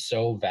it's just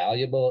so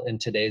valuable in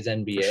today's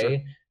NBA. Sure.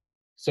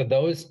 So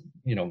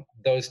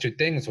those two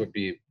things would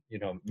be,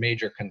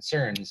 major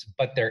concerns,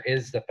 but there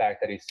is the fact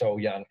that he's so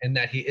young and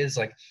that he is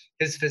like,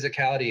 his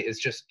physicality is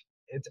just,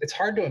 it's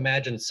hard to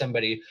imagine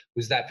somebody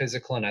who's that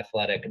physical and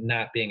athletic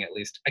not being at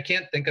least, I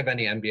can't think of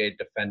any NBA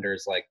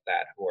defenders like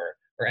that or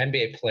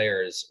NBA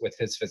players with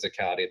his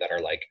physicality that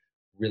are like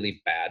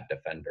really bad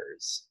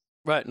defenders.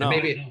 Right. No,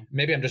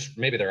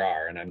 maybe there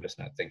are, and I'm just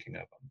not thinking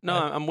of them. No,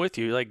 I'm with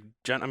you. Like,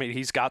 I mean,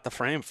 he's got the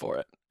frame for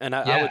it. And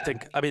I would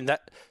think, I mean,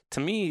 that to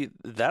me,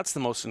 that's the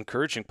most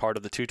encouraging part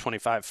of the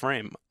 225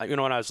 frame. When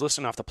I was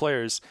listing off the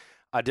players,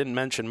 I didn't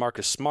mention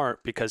Marcus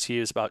Smart because he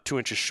is about 2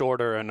 inches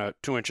shorter and a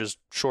 2 inches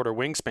shorter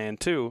wingspan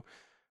too.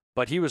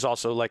 But he was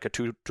also like a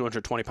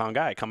 220-pound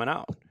guy coming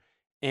out.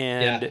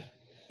 And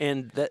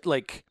that,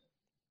 like,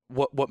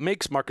 what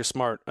makes Marcus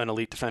Smart an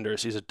elite defender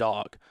is he's a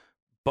dog.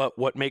 But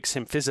what makes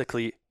him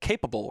physically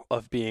capable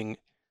of being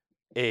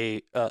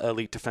a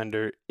elite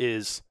defender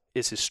is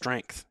his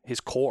strength, his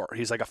core.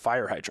 He's like a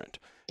fire hydrant,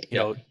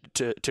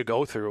 to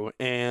go through.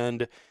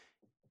 And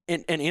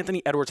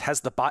Anthony Edwards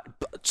has the body.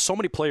 So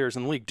many players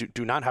in the league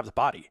do not have the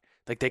body.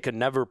 Like, they could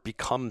never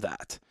become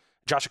that.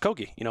 Josh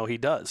Okogie, he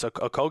does.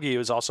 Okogie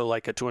is also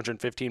like a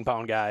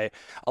 215-pound guy,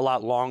 a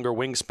lot longer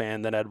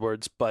wingspan than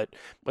Edwards, but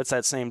it's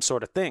that same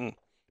sort of thing.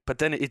 But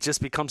then it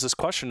just becomes this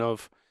question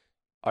of,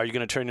 are you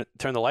going to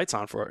turn the lights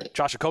on for it?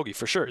 Josh Okogie,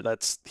 for sure.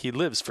 He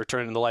lives for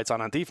turning the lights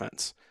on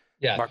defense.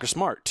 Yeah. Marcus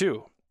Smart,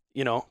 too.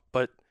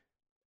 But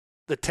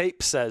the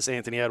tape says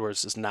Anthony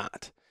Edwards is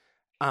not.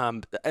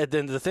 And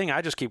then the thing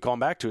I just keep going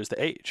back to is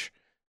the age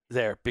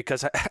there,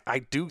 because I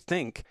do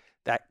think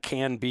that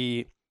can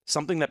be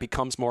something that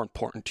becomes more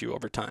important to you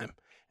over time.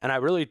 And I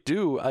really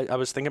do. I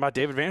was thinking about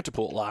David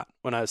Vanterpool a lot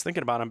when I was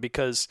thinking about him,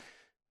 because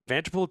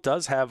Vanterpool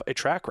does have a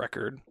track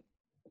record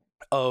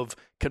of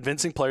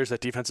convincing players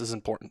that defense is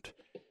important.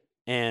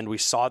 And we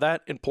saw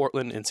that in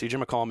Portland in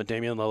CJ McCollum and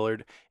Damian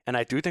Lillard. And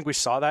I do think we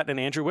saw that in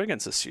Andrew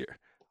Wiggins this year.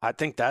 I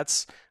think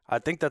that's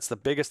the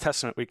biggest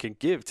testament we can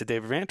give to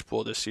David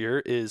Vanterpool this year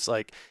is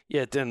like,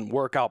 yeah, it didn't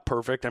work out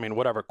perfect. I mean,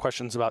 whatever,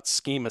 questions about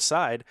scheme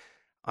aside,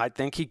 I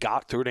think he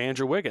got through to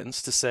Andrew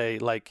Wiggins to say,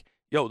 like,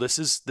 yo,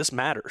 this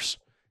matters.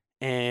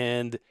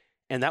 And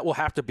that will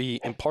have to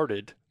be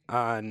imparted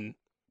on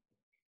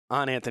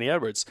Anthony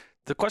Edwards.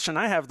 The question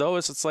I have, though,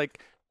 is it's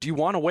like, do you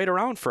want to wait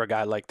around for a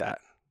guy like that?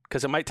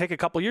 Because it might take a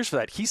couple years for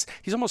that. He's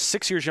almost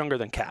 6 years younger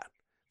than Cat,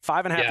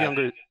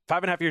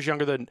 5.5 years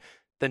younger than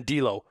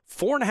D'Lo,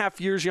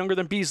 4.5 years younger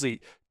than Beasley,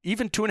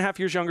 even 2.5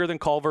 years younger than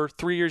Culver,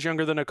 3 years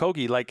younger than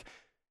Okogie. Like,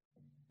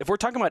 if we're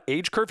talking about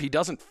age curve, he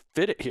doesn't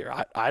fit it here.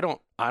 I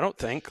don't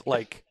think.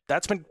 Like,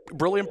 that's been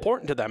really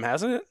important to them,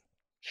 hasn't it?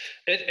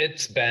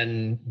 It's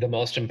been the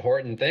most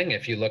important thing.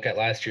 If you look at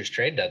last year's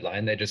trade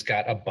deadline, they just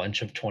got a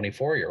bunch of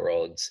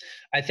 24-year-olds.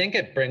 I think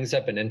it brings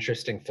up an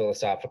interesting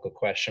philosophical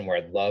question where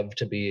I'd love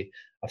to be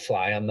a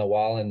fly on the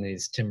wall in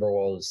these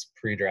Timberwolves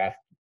pre-draft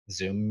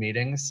Zoom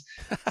meetings.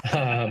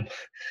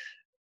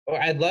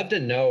 I'd love to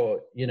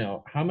know,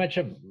 how much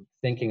of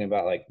thinking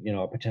about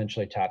a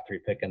potentially top 3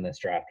 pick in this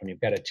draft when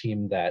you've got a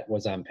team that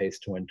was on pace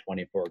to win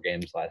 24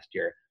 games last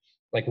year,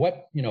 like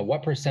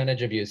what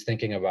percentage of you is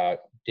thinking about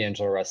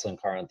D'Angelo Russell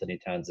and Karl-Anthony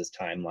Towns'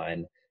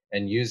 timeline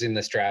and using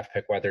this draft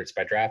pick, whether it's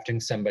by drafting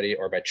somebody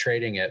or by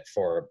trading it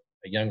for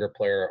a younger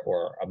player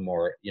or a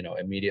more,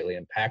 immediately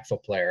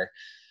impactful player?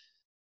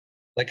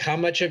 Like, how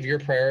much of your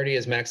priority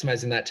is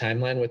maximizing that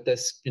timeline with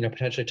this,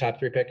 potentially top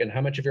 3 pick, and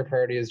how much of your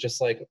priority is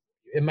just like,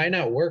 it might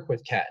not work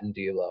with Cat and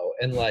D'Lo,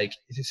 and like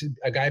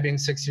a guy being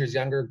 6 years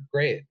younger,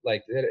 great.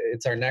 Like,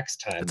 it's our next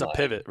time. It's a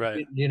pivot,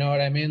 right? You know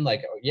what I mean?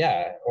 Like,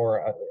 yeah, or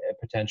a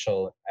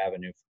potential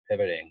avenue for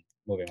pivoting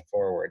moving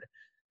forward.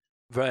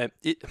 Right.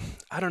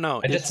 I don't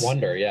know. I just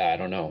wonder. Yeah, I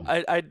don't know.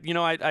 I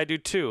do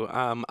too.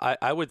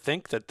 I would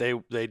think that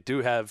they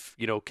do have,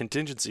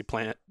 contingency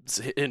plans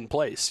in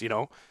place,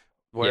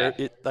 where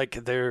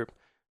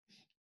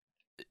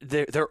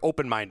they're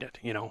open-minded,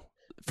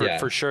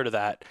 for sure to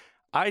that.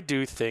 I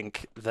do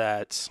think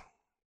that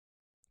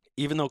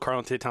even though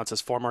Karl-Anthony Towns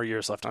has 4 more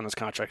years left on his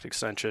contract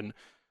extension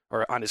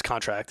or on his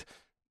contract,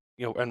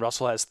 and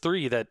Russell has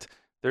 3, that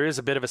there is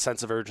a bit of a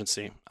sense of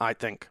urgency, I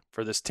think,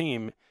 for this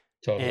team.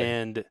 Totally.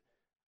 And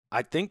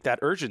I think that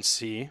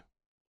urgency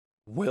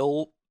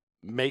will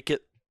make,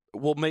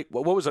 what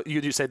was it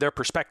you say, their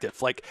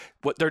perspective, like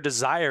what their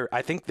desire,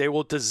 I think they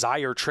will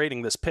desire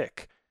trading this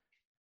pick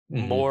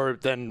more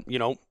than,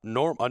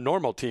 a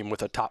normal team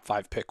with a top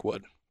 5 pick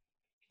would.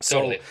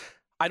 So totally.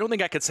 I don't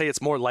think I could say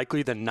it's more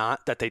likely than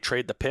not that they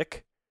trade the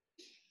pick,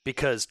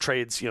 because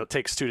trades,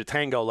 takes 2 to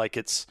tango. Like,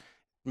 it's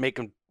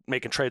making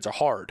trades are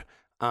hard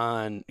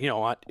on,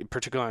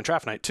 particularly on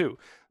draft night too.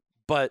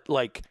 But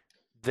like,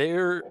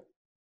 their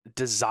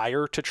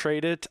desire to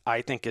trade it,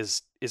 I think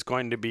is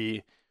going to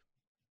be,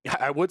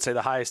 I would say,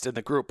 the highest in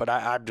the group. But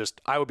I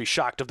would be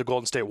shocked if the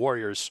Golden State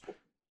Warriors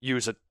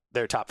use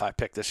their top 5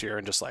 pick this year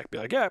and just be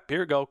like, yeah, here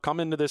you go, come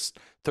into this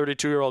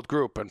 32-year-old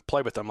group and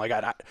play with them. Like,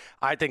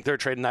 I think they're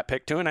trading that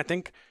pick too, and I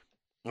think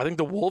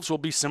the Wolves will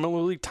be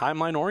similarly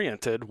timeline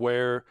oriented,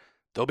 where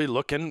they'll be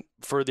looking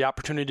for the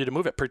opportunity to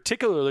move it,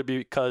 particularly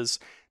because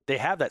they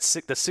have the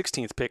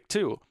 16th pick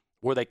too,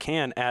 where they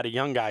can add a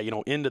young guy,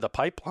 into the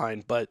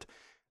pipeline. But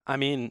I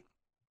mean,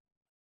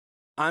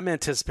 I'm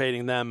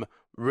anticipating them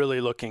really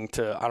looking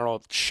to, I don't know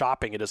if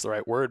shopping it is the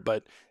right word,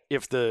 but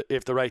if the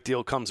right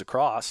deal comes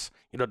across,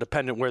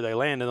 dependent where they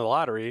land in the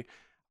lottery,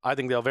 I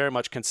think they'll very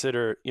much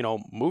consider,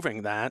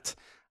 moving that.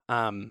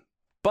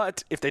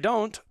 But if they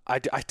don't, I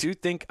do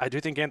think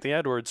Anthony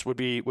Edwards would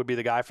be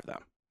the guy for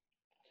them.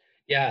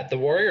 Yeah, the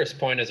Warriors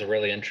point is a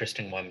really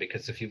interesting one,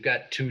 because if you've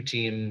got 2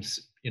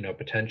 teams,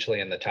 potentially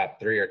in the top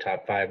 3 or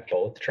top 5,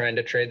 both trying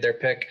to trade their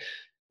pick,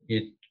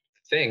 you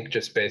think,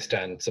 just based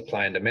on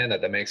supply and demand,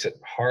 that makes it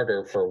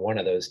harder for one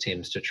of those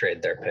teams to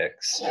trade their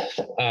picks.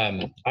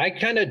 I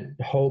kind of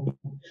hope,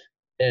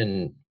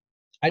 and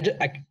I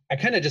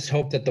kind of just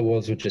hope that the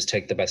Wolves would just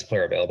take the best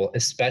player available,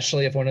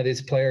 especially if one of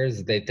these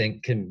players they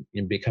think can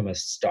become a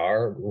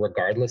star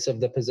regardless of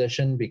the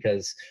position,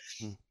 because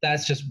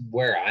that's just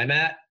where I'm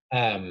at.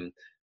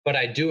 But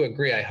I do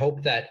agree. I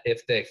hope that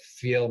if they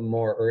feel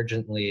more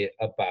urgently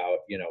about,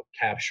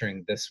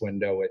 capturing this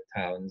window with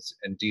Towns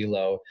and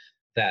D'Lo,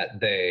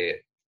 that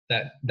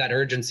that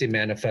urgency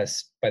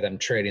manifests by them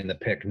trading the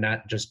pick,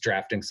 not just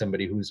drafting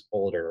somebody who's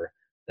older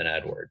than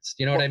Edwards.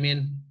 You know what I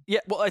mean? Yeah.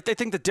 Well, I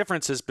think the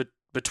difference is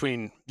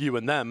between you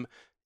and them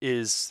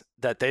is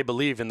that they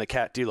believe in the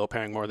Cat D'Lo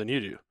pairing more than you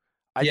do.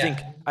 I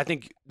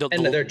think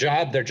their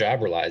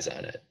job relies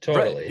on it.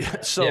 Totally.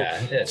 Right. So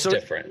it's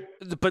different.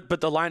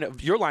 But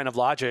your line of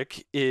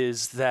logic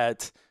is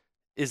that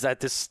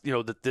this,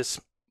 that this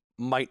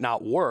might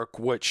not work,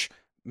 which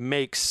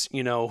makes,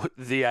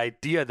 the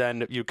idea then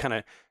that you kind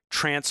of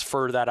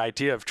transfer that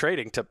idea of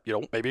trading to,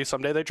 maybe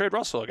someday they trade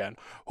Russell again.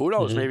 Who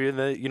knows? Maybe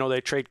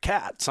they trade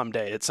Cat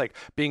someday. It's like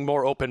being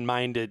more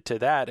open-minded to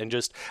that. And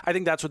just, I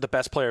think that's what the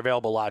best player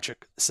available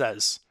logic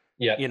says,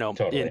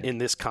 totally. in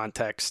this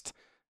context.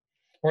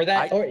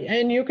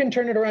 And you can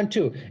turn it around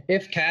too.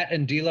 If Cat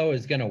and D'Lo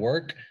is going to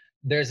work,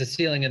 there's a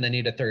ceiling and they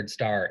need a 3rd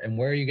star. And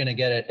where are you going to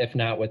get it if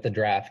not with the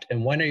draft?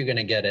 And when are you going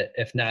to get it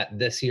if not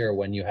this year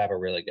when you have a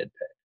really good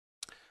pick?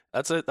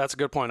 That's a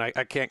good point.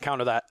 I can't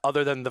counter that,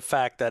 other than the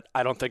fact that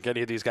I don't think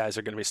any of these guys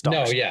are going to be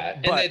stars. No, yeah.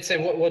 And they'd say,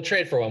 we'll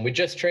trade for one. We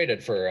just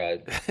traded for a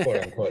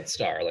quote-unquote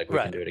star. Like, we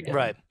can do it again.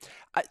 Right.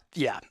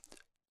 Yeah.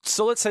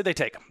 So let's say they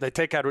take him. They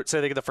take Edwards.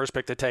 Say they get the first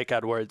pick, they take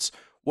Edwards.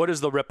 what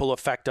is the ripple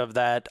effect of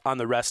that on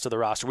the rest of the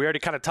roster? We already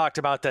kind of talked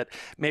about that.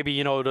 Maybe,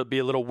 it'll be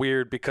a little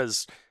weird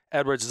because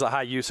Edwards is a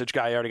high usage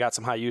guy. You already got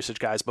some high usage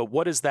guys, but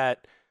what does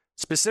that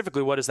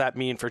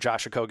mean for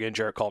Josh Okogie and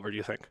Jarrett Culver, do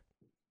you think?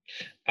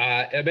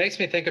 It makes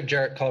me think of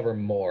Jarrett Culver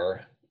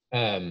more,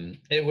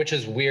 which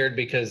is weird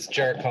because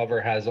Jarrett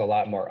Culver has a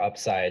lot more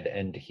upside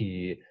and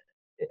he,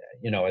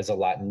 is a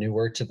lot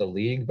newer to the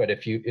league. But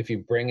if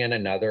you bring in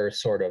another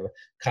sort of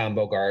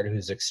combo guard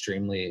who's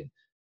extremely,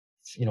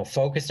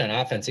 focused on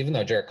offense, even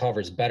though Jarrett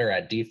Culver's better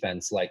at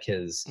defense, like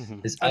his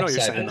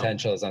upside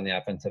potential is on the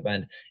offensive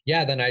end.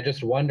 Yeah. Then I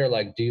just wonder,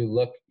 do you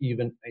look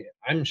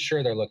I'm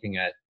sure they're looking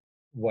at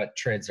what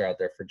trades are out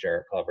there for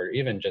Jarrett Culver,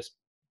 even just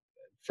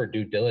for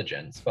due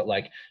diligence, but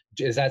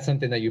is that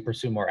something that you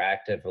pursue more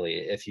actively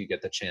if you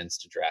get the chance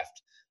to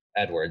draft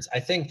Edwards? I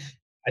think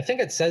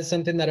it says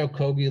something that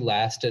Okogie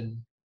lasted,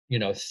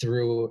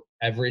 through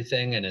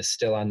everything and is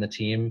still on the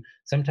team.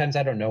 Sometimes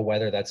I don't know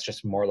whether that's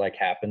just more like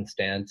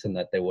happenstance and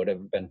that they would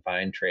have been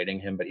fine trading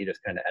him, but he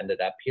just kind of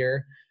ended up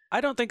here.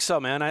 I don't think so,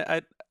 man.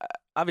 I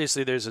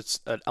obviously there's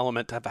an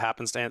element to have a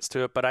happenstance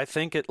to it, but I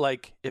think it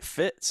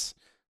fits.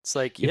 It's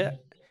yeah.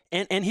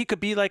 And he could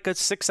be like a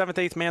 6th, 7th,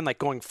 8th man,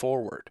 going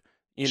forward.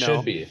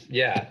 Should be.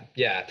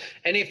 Yeah.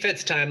 And he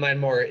fits timeline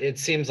more. It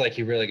seems like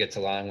he really gets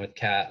along with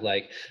Kat.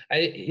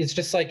 He's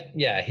just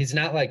he's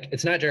not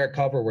it's not Jarrett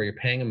Culver where you're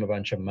paying him a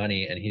bunch of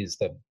money and he's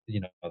the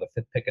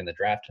 5th pick in the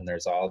draft and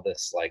there's all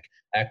this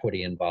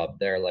equity involved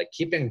there.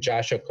 Keeping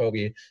Josh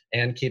Okogie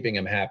and keeping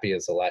him happy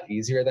is a lot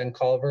easier than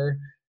Culver.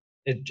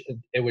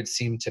 It would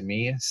seem to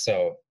me.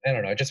 So I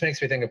don't know. It just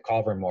makes me think of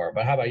Culver more.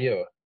 But how about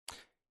you?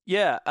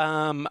 Yeah.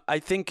 I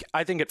think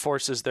it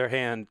forces their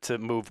hand to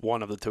move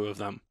one of the two of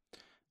them.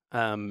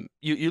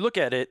 You look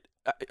at it,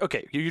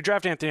 okay, you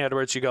draft Anthony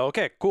Edwards, you go,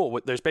 okay, cool.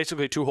 There's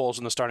basically 2 holes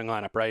in the starting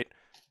lineup, right?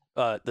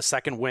 The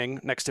second wing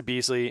next to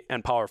Beasley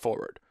and power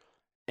forward.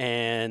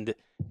 And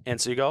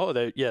so you go,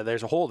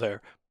 there's a hole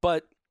there.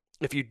 But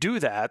if you do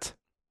that,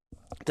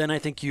 then I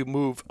think you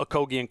move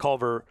Okogie and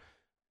Culver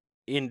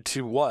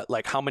into what?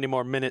 How many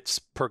more minutes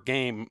per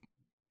game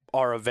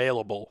are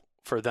available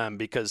for them?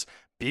 Because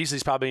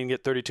Beasley's probably going to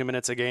get 32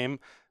 minutes a game.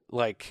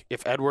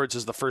 If Edwards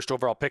is the first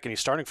overall pick and he's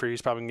starting for you,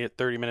 he's probably going to get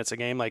 30 minutes a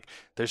game.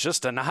 There's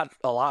just not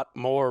a lot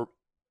more,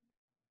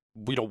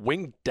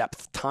 wing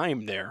depth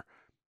time there.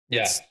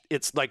 Yeah.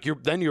 It's you're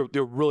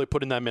really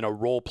putting them in a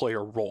role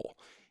player role.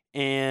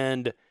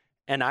 And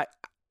I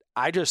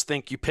just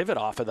think you pivot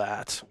off of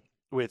that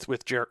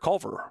with Jarrett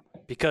Culver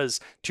because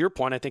to your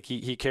point, I think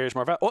he carries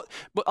more value. Oh,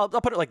 but I'll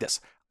put it like this.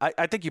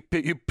 I think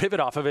you pivot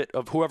off of it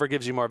of whoever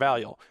gives you more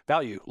value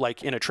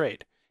in a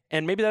trade.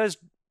 And maybe that is,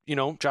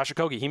 Josh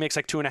Okogie, he makes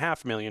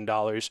 $2.5 million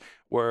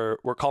where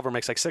Culver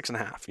makes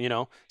 $6.5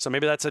 million, so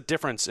maybe that's a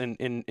difference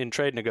in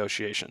trade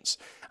negotiations.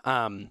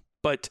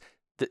 But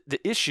the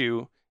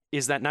issue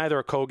is that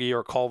neither Okogie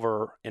or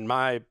Culver, in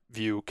my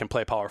view, can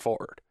play power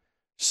forward.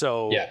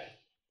 So, yeah.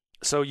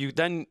 So you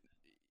then,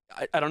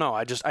 I don't know.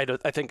 I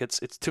think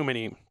it's too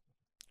many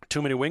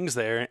wings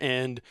there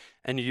and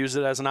you use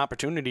it as an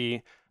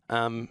opportunity,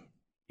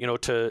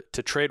 to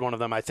trade one of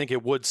them. I think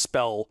it would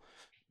spell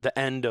the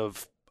end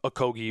of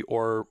Okogie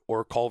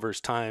or Culver's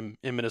time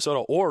in Minnesota,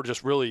 or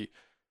just really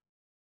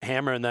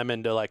hammering them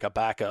into a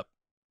backup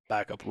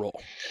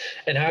role.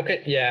 And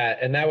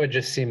and that would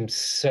just seem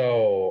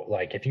so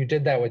if you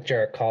did that with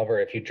Jarrett Culver,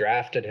 if you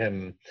drafted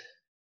him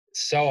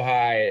so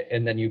high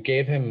and then you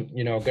gave him,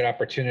 a good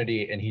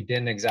opportunity and he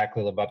didn't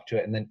exactly live up to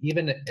it. And then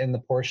even in the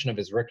portion of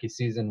his rookie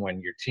season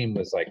when your team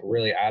was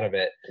really out of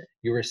it,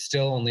 you were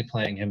still only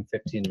playing him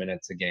 15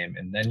 minutes a game.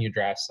 And then you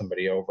draft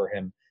somebody over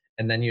him.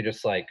 And then you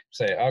just say,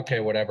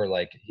 okay, whatever,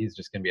 he's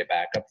just going to be a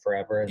backup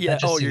forever. Yeah.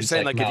 Oh, you're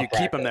saying if you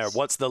keep him there,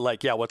 what's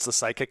the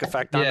psychic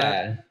effect on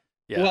that?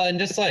 Yeah. Well, and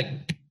just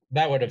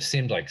that would have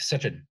seemed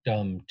such a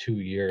dumb 2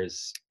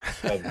 years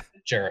of the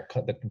Jarrett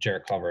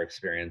Culver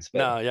experience.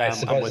 But I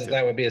suppose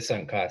that would be a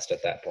sunk cost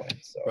at that point.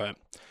 So. Right.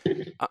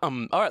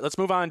 All right, let's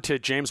move on to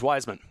James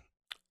Wiseman.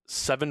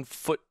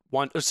 7'1".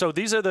 So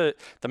these are the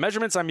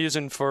measurements I'm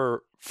using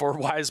for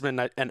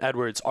Wiseman and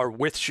Edwards are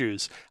with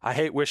shoes. I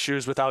hate with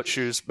shoes, without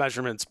shoes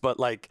measurements, but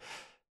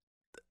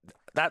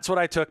that's what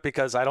I took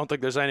because I don't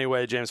think there's any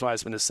way James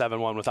Wiseman is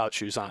 7'1" without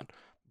shoes on.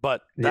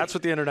 But that's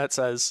what the internet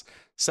says.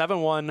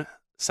 7'1",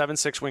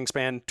 7'6"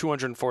 wingspan,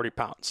 240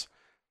 pounds.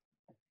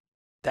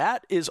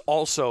 That is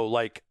also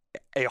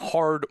a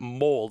hard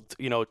mold,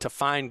 to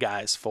find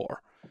guys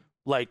for.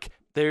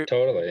 They're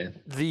totally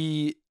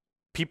the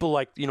people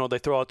they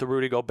throw out the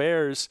Rudy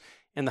Goberts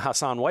and the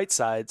Hassan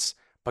Whitesides,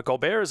 but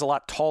Gobert is a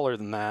lot taller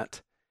than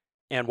that,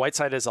 and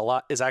Whiteside is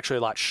actually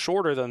a lot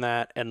shorter than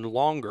that and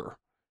longer.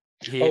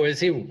 Is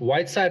he?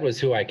 Whiteside was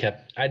who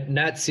I'm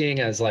not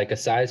seeing as a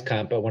size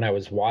comp, but when I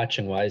was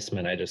watching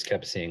Wiseman, I just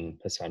kept seeing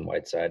Hassan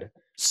Whiteside.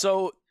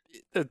 So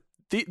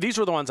these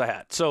were the ones I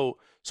had. So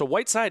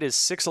Whiteside is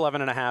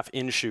 6'11.5"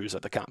 in shoes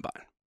at the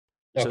combine.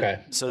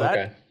 So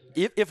that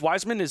if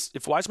Wiseman is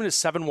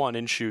 7'1"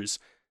 in shoes,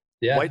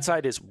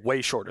 Whiteside is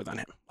way shorter than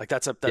him.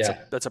 That's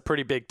a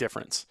pretty big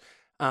difference.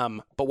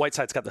 But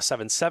Whiteside's got the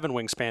 7'7"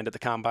 wingspan at the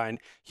combine.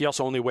 He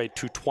also only weighed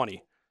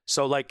 220.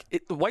 So like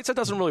Whiteside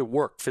doesn't really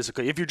work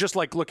physically. If you're just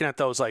like looking at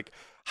those, like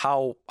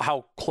how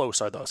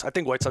close are those? I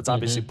think Whiteside's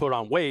obviously put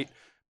on weight,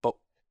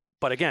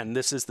 but again,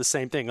 this is the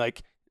same thing.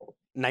 Like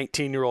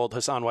 19-year-old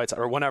Hassan Whiteside,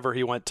 or whenever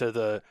he went to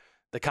the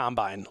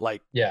combine,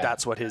 like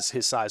that's what his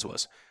size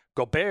was.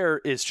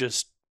 Gobert is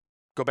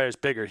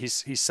bigger.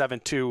 He's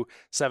 7'2",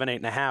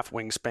 7'8"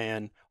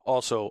 wingspan,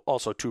 also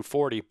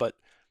 240, but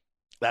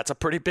that's a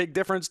pretty big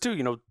difference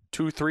too.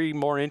 2-3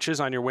 more inches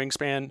on your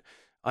wingspan,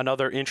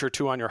 another inch or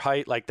two on your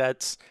height. Like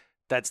that's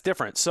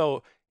different.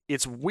 So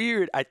it's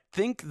weird. I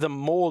think the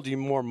mold you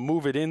more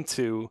move it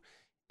into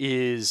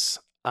is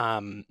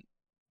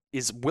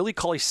Willie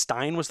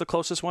Cauley-Stein was the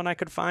closest one I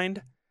could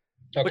find,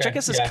 which I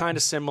guess is kind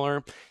of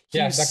similar.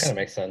 That kind of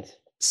makes sense.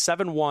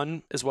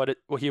 7'1" is what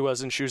he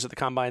was in shoes at the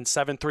combine.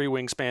 7'3"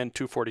 wingspan,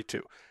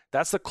 242.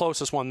 That's the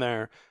closest one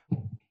there.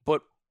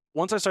 But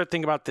once I started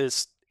thinking about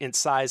this in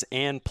size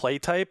and play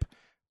type,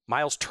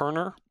 Miles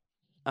Turner,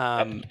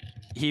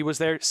 he was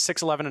there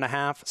 6'11 and a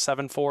half,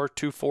 7'4",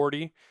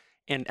 240.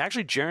 And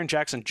actually, Jaren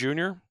Jackson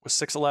Jr. was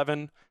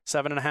 6'11,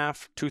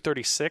 7.5,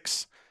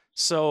 236.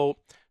 So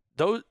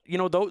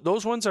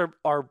those ones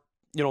are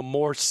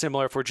more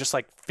similar if we're just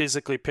like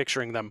physically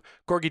picturing them.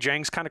 Gorgie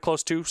Jang's kind of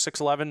close too,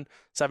 6'11,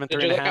 7'3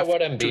 Did you look at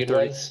what Embiid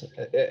was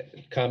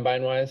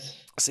combine wise?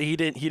 See, he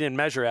didn't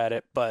measure at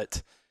it,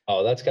 but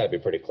that's got to be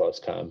pretty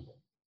close,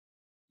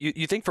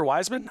 You think for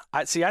Wiseman?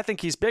 I think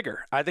he's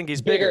bigger. I think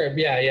he's bigger.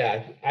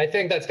 Yeah. I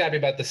think that's got to be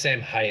about the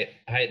same height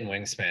and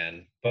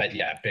wingspan, but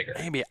yeah, bigger.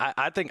 Maybe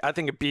I think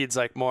Embiid's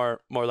like more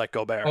like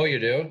Gobert. Oh, you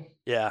do?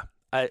 Yeah.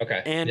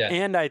 Okay.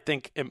 And I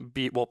think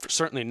Embiid. Well,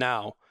 certainly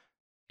now,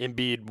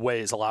 Embiid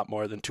weighs a lot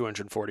more than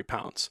 240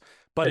 pounds.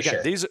 But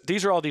again,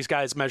 these are all these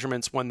guys'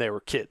 measurements when they were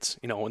kids.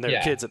 When they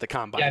were kids at the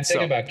combine. Yeah, I'm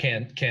thinking about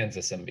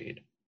Kansas Embiid.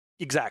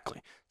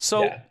 Exactly.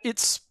 So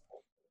it's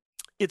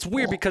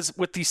weird because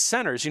with these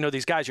centers,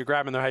 these guys, you're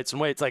grabbing their heights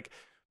and weights. Like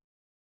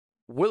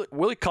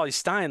Willie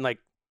Cauley-Stein, like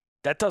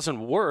that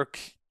doesn't work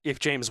if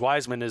James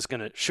Wiseman is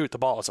going to shoot the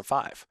ball as a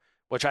 5,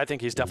 which I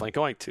think he's definitely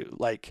going to.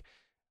 Like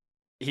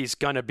he's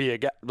going to be a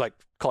guy like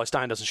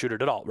Cauley-Stein doesn't shoot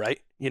it at all, right?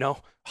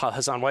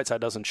 Hassan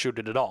Whiteside doesn't shoot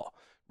it at all.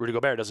 Rudy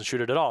Gobert doesn't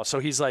shoot it at all. So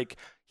he's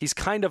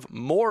kind of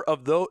more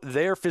of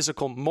their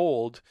physical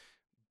mold,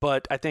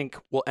 but I think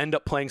will end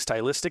up playing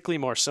stylistically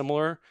more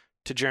similar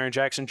to Jaren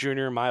Jackson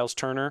Jr., Miles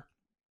Turner,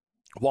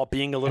 while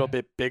being a little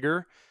bit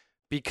bigger,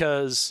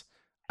 because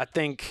I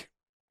think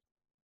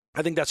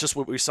that's just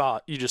what we saw.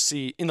 You just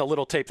see in the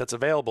little tape that's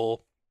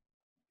available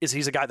is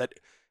he's a guy that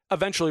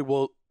eventually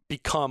will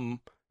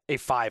become a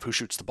 5 who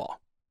shoots the ball.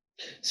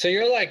 So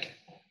you're like,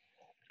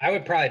 I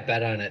would probably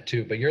bet on it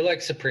too, but you're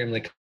like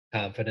supremely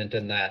confident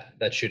in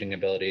that shooting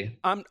ability.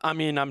 I'm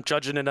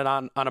judging it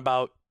on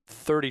about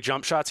 30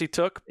 jump shots he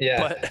took.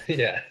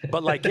 Yeah.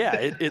 But like,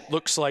 it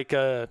looks like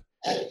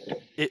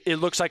it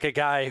looks like a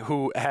guy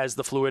who has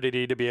the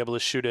fluidity to be able to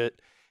shoot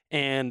it.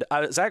 And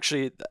I was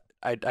actually,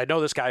 I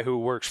know this guy who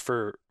works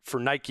for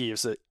Nike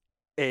is at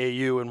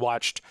AAU and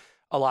watched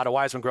a lot of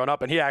Wiseman growing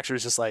up. And he actually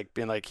was just like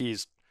being like,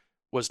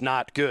 was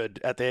not good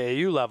at the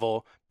AAU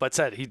level, but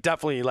said he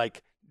definitely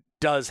like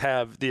does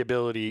have the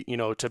ability,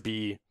 to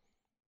be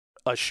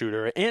a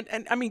shooter. And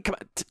I mean,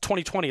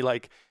 2020,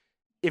 like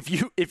if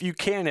you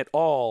can at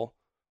all,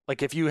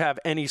 like if you have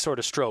any sort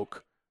of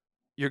stroke,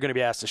 you're going to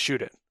be asked to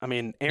shoot it. I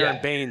mean, Aaron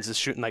Baines is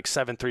shooting like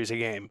 7 threes a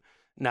game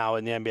now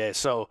in the NBA.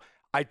 So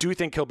I do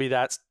think he'll be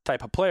that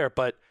type of player,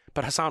 but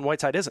Hassan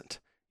Whiteside isn't.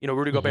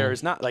 Rudy Gobert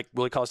is not like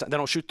Willie Cauley-Stein. They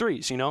don't shoot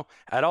threes,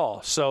 at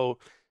all. So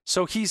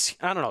he's,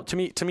 I don't know,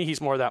 to me,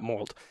 he's more of that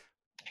mold.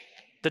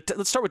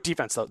 Let's start with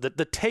defense though.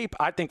 The tape,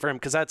 I think for him,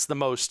 because that's the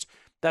most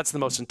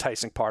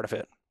enticing part of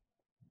it,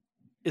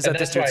 is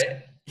that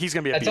he's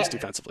going to be a beast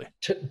defensively.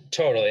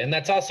 Totally. And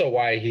that's also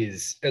why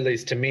he's, at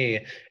least to me,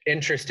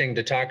 interesting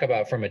to talk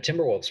about from a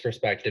Timberwolves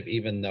perspective,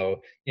 even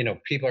though,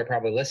 people are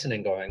probably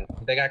listening going,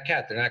 they got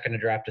Cat, they're not going to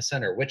draft a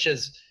center, which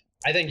is,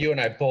 I think you and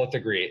I both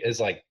agree, is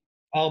like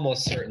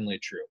almost certainly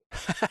true.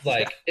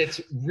 Like it's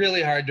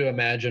really hard to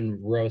imagine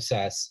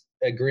Rosas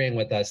agreeing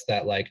with us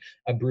that like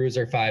a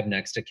bruiser 5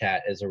 next to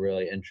Cat is a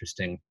really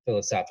interesting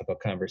philosophical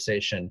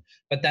conversation.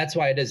 But that's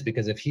why it is,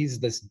 because if he's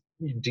this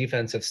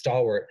defensive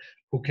stalwart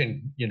who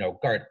can,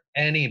 guard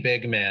any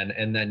big man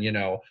and then,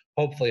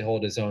 hopefully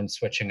hold his own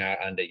switching out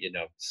onto,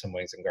 some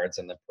wings and guards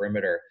on the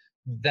perimeter,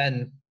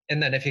 then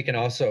if he can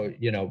also,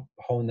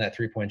 hone that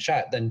 3-point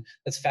shot, then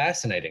that's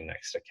fascinating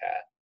next to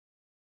Cat.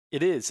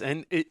 It is.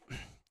 And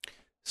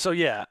so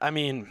yeah, I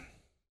mean,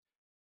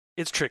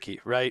 it's tricky,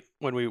 right?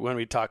 When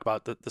we talk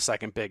about the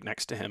second big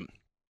next to him,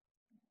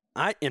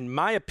 in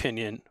my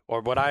opinion,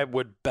 or what I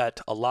would bet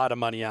a lot of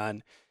money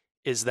on,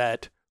 is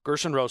that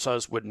Gerson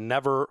Rosas would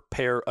never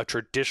pair a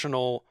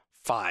traditional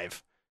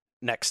 5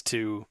 next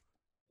to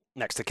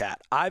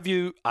Cat. I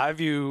view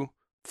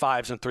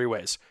 5s in 3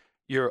 ways.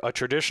 You're a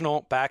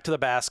traditional back to the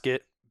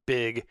basket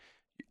big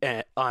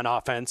on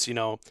offense,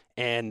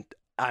 and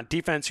on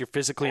defense you're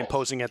physically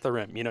imposing at the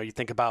rim. You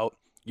think about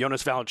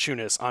Jonas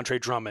Valanciunas, Andre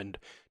Drummond,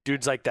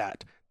 dudes like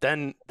that.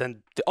 then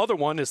the other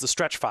one is the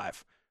stretch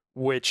five,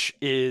 which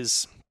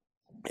is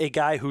a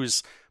guy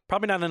who's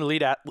probably not an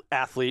elite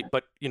athlete,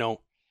 but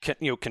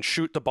can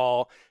shoot the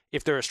ball.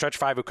 If they're a stretch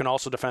five who can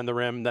also defend the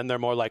rim, then they're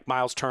more like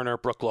Miles Turner,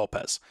 Brook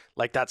Lopez.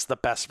 Like that's the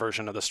best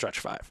version of the stretch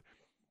five.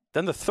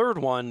 Then the third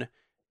one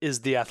is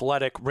the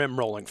athletic rim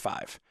rolling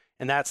five,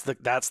 and that's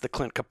the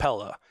Clint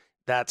Capella.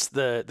 That's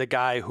the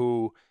guy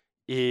who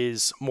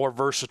is more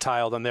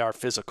versatile than they are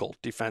physical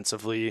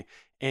defensively,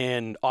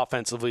 and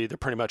offensively they're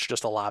pretty much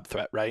just a lob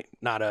threat, right?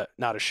 Not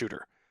a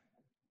shooter.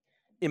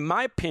 In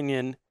my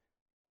opinion,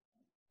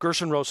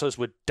 Gerson Rosas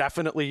would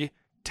definitely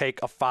take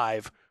a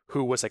five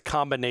who was a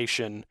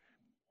combination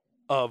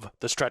of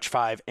the stretch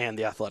five and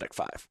the athletic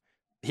five.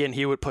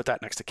 He would put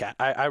that next to Cat.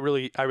 I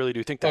really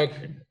do think that.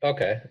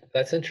 Okay.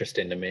 That's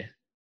interesting to me.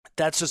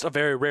 That's just a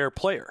very rare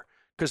player.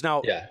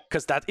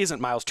 Because that isn't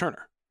Miles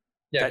Turner.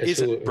 Yeah, that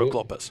isn't Brook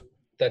Lopez.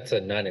 That's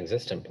a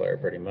non-existent player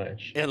pretty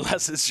much.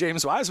 Unless it's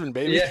James Wiseman,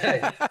 baby.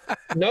 Yeah.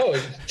 No,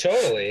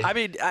 totally. I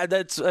mean,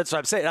 that's what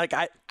I'm saying. Like,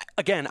 I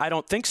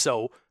don't think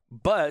so,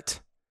 but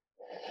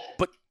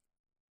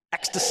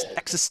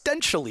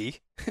existentially,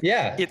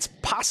 yeah, it's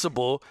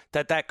possible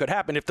that could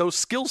happen if those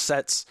skill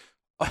sets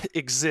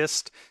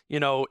exist,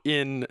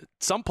 in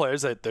some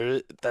players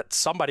that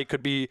somebody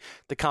could be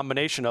the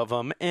combination of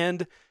them.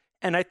 And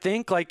I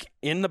think like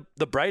in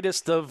the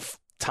brightest of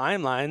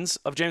timelines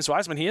of James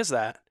Wiseman, he is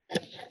that.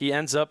 He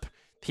ends up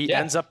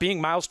being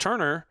Miles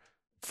Turner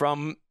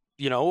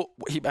he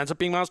ends up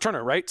being Miles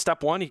Turner, right?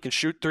 Step one, he can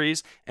shoot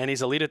threes and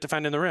he's elite at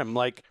defending the rim.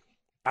 Like,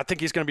 I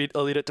think he's going to be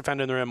elite at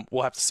defending the rim.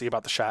 We'll have to see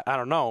about the shot. I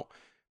don't know.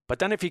 But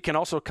then if he can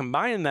also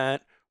combine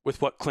that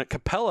with what Clint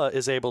Capella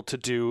is able to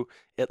do,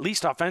 at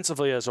least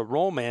offensively as a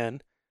role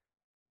man,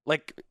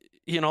 like,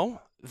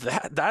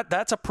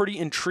 that's a pretty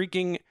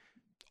intriguing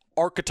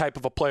archetype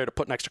of a player to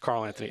put next to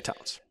Karl Anthony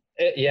Towns.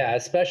 Yeah,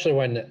 especially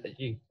when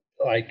you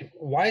like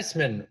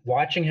Wiseman,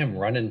 watching him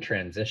run in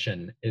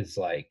transition is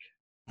like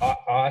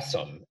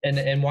awesome.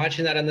 And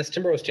watching that on this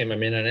Timberwolves team, I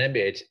mean, on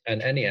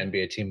any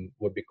NBA team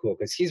would be cool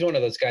because he's one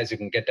of those guys who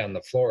can get down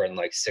the floor in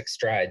like 6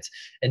 strides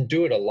and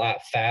do it a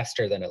lot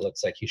faster than it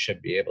looks like he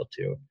should be able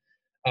to.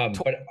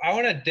 But I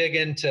want to dig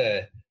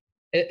into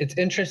it's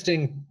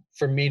interesting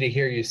for me to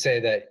hear you say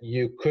that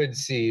you could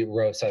see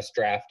Rosas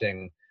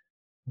drafting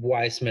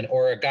Wiseman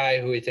or a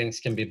guy who he thinks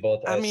can be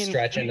both a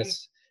stretch and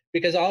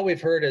because all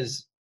we've heard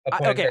is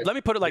let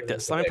me put it like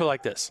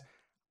this.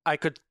 I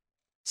could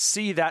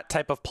see that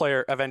type of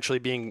player eventually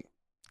being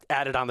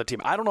added on the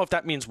team. I don't know if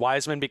that means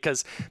Wiseman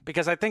because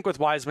I think with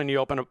Wiseman you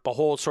open up a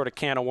whole sort of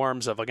can of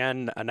worms of,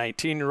 again, a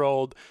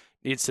 19-year-old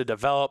needs to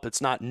develop.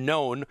 It's not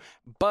known.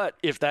 But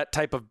if that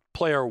type of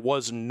player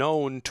was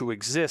known to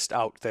exist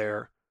out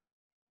there,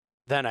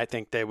 then I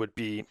think they would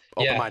be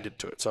open-minded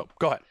to it. So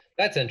go ahead.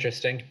 That's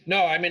interesting.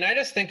 No, I mean, I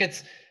just think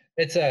it's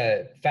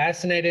a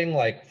fascinating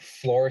like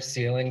floor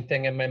ceiling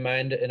thing in my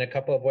mind in a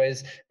couple of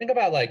ways. Think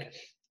about like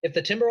if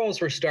the Timberwolves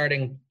were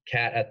starting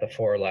Cat at the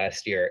 4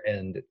 last year,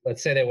 and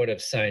let's say they would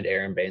have signed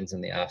Aaron Baines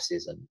in the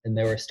offseason and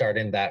they were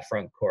starting that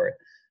front court,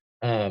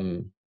 how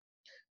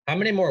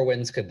many more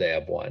wins could they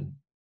have won?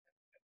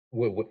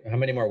 How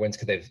many more wins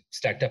could they have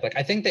stacked up? Like,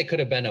 I think they could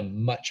have been a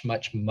much,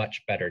 much,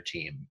 much better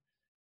team.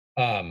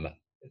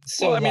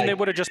 They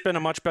would have just been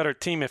a much better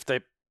team if they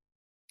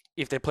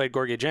played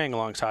Gorgui Dieng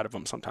alongside of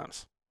them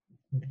sometimes.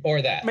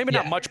 Or that. Maybe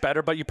not much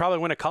better, but you probably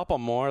win a couple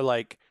more.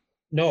 Like,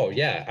 no,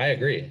 yeah, I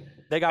agree.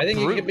 I think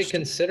it could be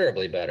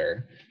considerably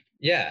better.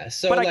 Yeah.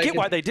 So, but I get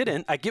why they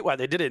didn't. I get why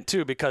they didn't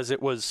too, because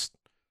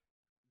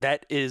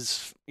that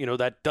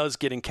does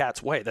get in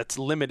Cat's way. That's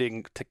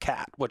limiting to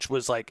Cat, which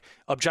was like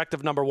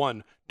objective number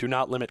 1: do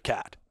not limit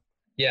Cat.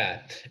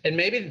 Yeah, and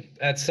maybe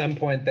at some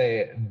point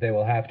they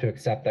will have to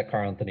accept that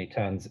Karl Anthony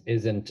Towns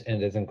isn't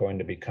going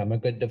to become a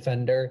good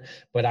defender.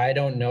 But I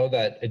don't know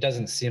that it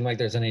doesn't seem like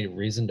there's any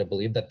reason to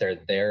believe that they're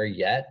there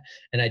yet.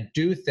 And I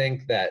do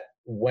think that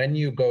when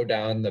you go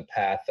down the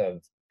path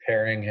of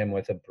pairing him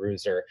with a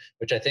bruiser,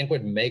 which I think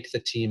would make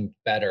the team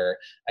better,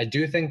 I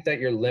do think that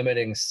you're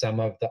limiting some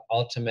of the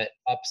ultimate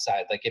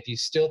upside. Like if you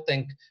still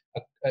think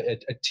a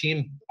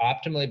team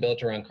optimally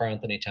built around Karl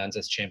Anthony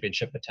Towns'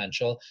 championship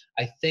potential,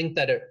 I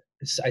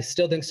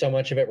still think so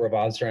much of it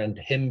revolves around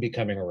him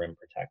becoming a rim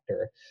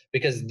protector,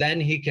 because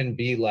then he can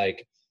be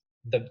like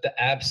the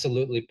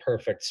absolutely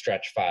perfect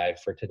stretch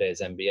 5 for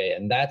today's NBA.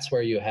 And that's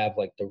where you have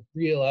like the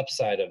real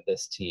upside of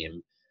this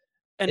team.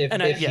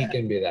 If he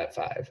can be that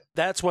 5.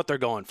 That's what they're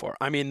going for.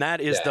 I mean, that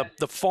is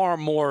the far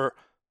more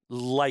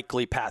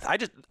likely path. I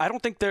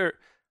don't think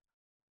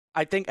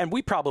and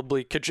we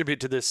probably contribute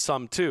to this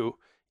some too,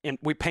 and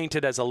we paint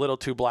it as a little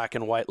too black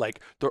and white, like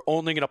they're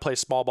only going to play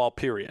small ball,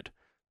 period.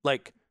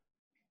 Like,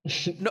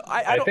 no,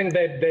 I think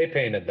they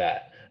painted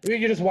that.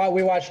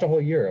 We watched a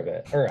whole year of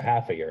it, or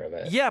half a year of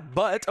it. Yeah,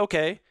 but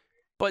okay.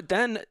 But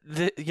then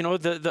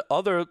the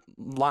other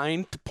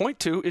line to point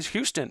to is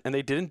Houston, and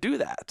they didn't do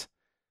that.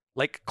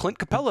 Like Clint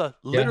Capella,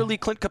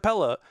 Clint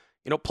Capella,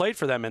 played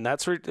for them, and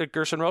that's where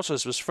Gerson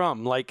Rosas was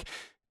from. Like,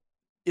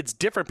 it's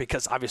different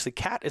because obviously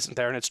Cat isn't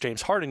there, and it's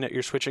James Harden that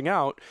you're switching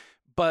out.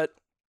 But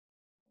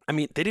I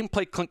mean, they didn't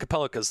play Clint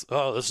Capella because,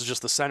 this is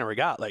just the center we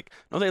got. Like,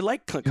 no, they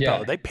liked Clint Capella.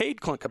 Yeah. They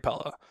paid Clint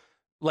Capella.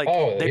 Like,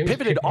 Oh, they he was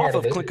pivoted part off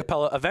of it. Clint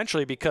Capella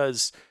eventually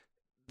because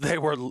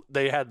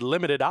they had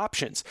limited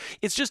options.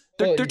 It's just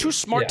they're too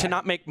smart to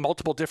not make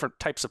multiple different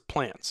types of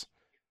plans.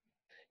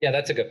 Yeah,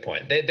 that's a good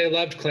point. They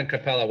loved Clint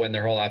Capella when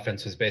their whole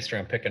offense was based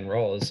around pick and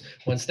rolls.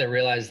 Once they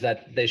realized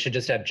that they should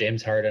just have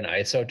James Harden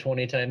ISO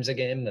 20 times a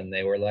game, then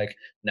they were like,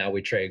 now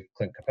we trade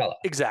Clint Capella.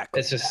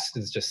 Exactly. It's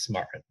just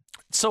smart.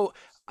 So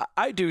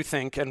I do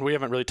think, and we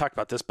haven't really talked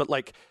about this, but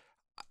like,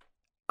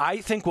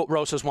 I think what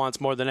Rosas wants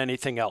more than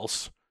anything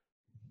else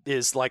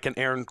is like an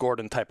Aaron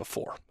Gordon type of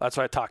 4. That's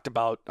what I talked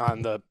about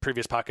on the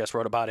previous podcast,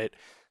 wrote about it.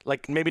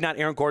 Like, maybe not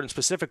Aaron Gordon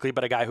specifically,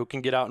 but a guy who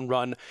can get out and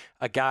run,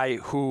 a guy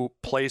who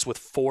plays with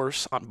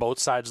force on both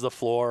sides of the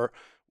floor,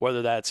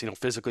 whether that's,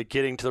 physically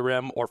getting to the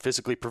rim or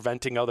physically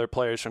preventing other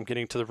players from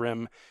getting to the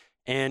rim,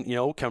 and,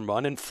 can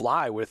run and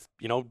fly with,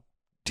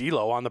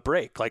 D'Lo on the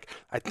break. Like,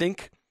 I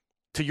think,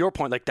 to your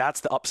point, like, that's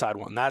the upside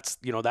one. That's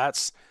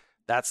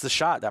the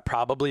shot that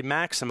probably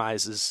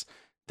maximizes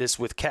this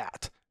with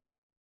Cat.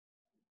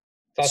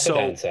 It's also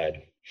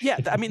downside. Yeah,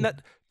 I mean,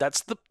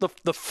 that's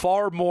the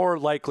far more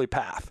likely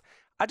path.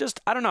 I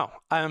don't know.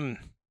 I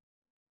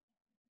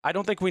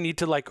don't think we need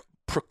to like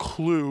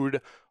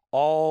preclude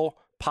all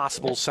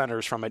possible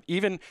centers from it.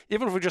 Even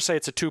if we just say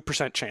it's a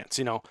 2% chance,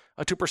 a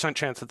 2%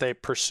 chance that they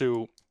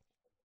pursue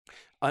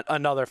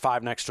another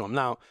 5 next to him.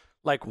 Now,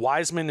 like,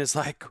 Wiseman is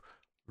like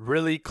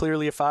really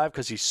clearly a 5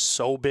 because he's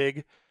so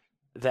big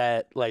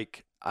that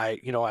like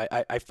I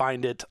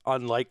find it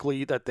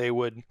unlikely that they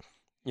would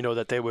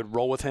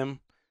roll with him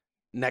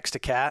next to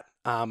Cat.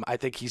 I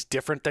think he's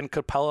different than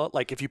Capella.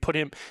 Like, if you put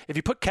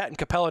Cat and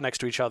Capella next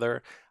to each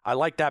other, I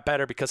like that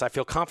better because I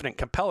feel confident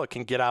Capella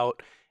can get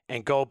out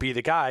and go be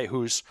the guy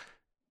who's,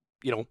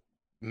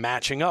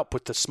 matching up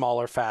with the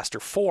smaller, faster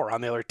 4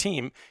 on the other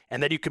team.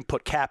 And then you can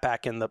put Cat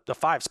back in the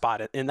 5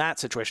 spot in that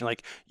situation.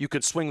 Like, you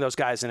could swing those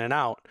guys in and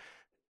out.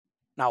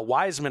 Now,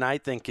 Wiseman, I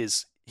think he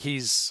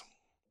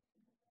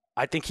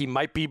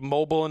might be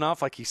mobile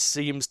enough. Like, he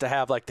seems to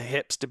have like the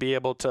hips to be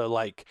able to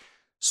like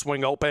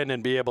swing open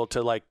and be able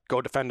to like go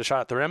defend a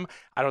shot at the rim.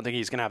 I don't think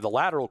he's going to have the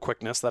lateral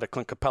quickness that a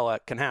Clint Capella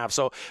can have.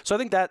 So I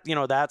think that,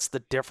 that's the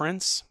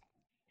difference.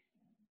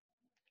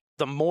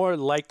 The more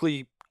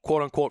likely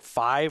quote unquote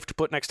 5 to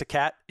put next to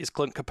Cat is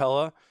Clint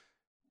Capella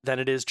than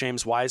it is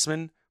James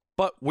Wiseman,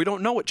 but we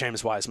don't know what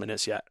James Wiseman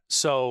is yet.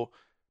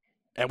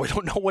 And we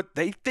don't know what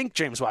they think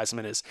James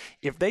Wiseman is.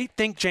 If they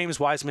think James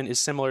Wiseman is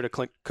similar to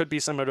could be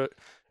similar to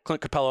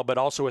Clint Capella, but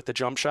also with the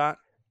jump shot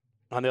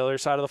on the other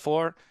side of the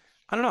floor,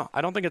 I don't know. I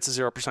don't think it's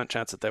a 0%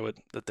 chance that they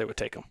would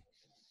take him.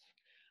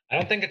 I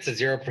don't think it's a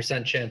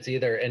 0% chance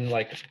either. And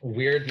like,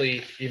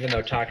 weirdly, even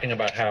though talking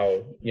about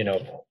how,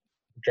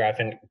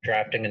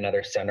 drafting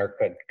another center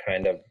could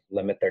kind of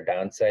limit their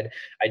downside,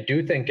 I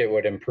do think it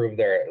would improve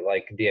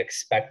the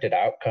expected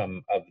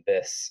outcome of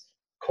this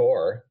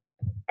core.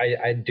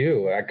 I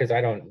do, because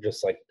I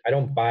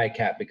don't buy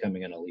Cat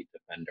becoming an elite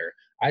defender.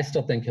 I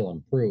still think he'll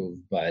improve,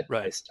 but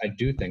right. I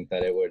do think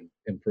that it would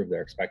improve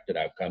their expected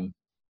outcome.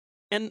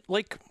 And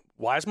like,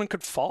 Wiseman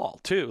could fall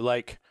too.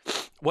 Like,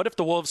 what if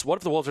the Wolves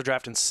are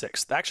drafting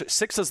 6th? Actually,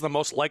 6th is the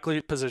most likely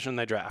position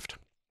they draft.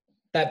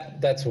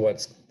 That's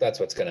what's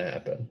going to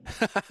happen.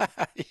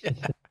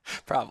 Yeah,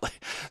 probably.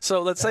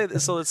 So let's say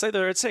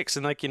they're at 6,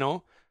 and like,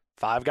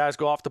 5 guys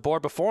go off the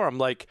board before him.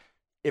 Like,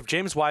 if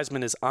James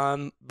Wiseman is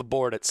on the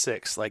board at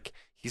 6, like,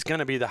 he's going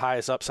to be the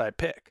highest upside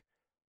pick.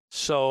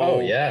 So oh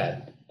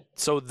yeah.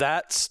 So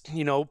that's,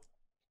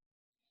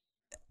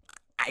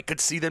 I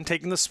could see them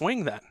taking the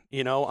swing then,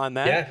 on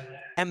that. Yeah.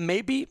 And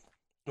maybe,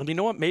 you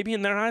know what? Maybe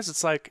in their eyes,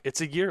 it's like,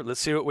 it's a year.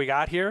 Let's see what we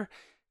got here.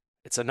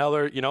 It's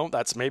another,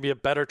 that's maybe a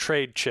better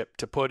trade chip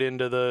to put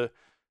into the,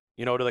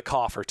 to the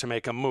coffer to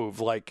make a move.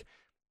 Like,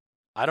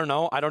 I don't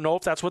know. I don't know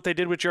if that's what they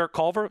did with Jarrett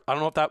Culver. I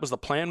don't know if that was the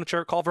plan with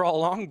Jarrett Culver all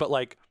along, but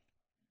like,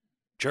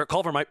 Jarrett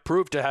Culver might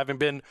prove to having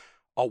been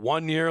a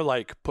 1-year,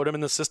 like, put him in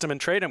the system and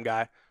trade him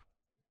guy.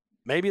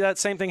 Maybe that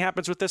same thing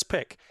happens with this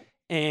pick.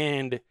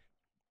 And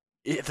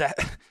if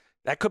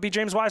that could be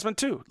James Wiseman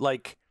too.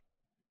 Like,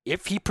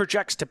 if he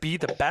projects to be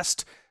the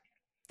best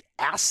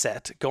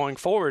asset going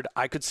forward,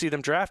 I could see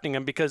them drafting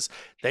him because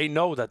they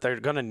know that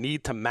they're going to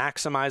need to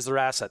maximize their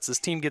assets. This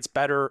team gets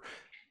better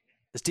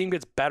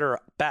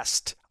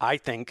best, I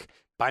think,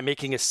 by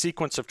making a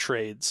sequence of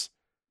trades,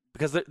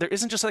 because there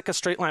isn't just like a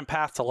straight line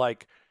path to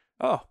like,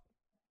 oh,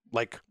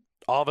 like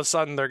all of a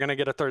sudden they're going to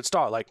get a 3rd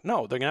star. Like,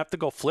 no, they're going to have to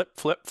go flip.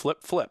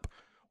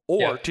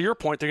 Or to your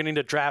point, they're going to need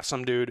to draft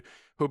some dude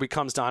who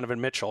becomes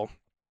Donovan Mitchell.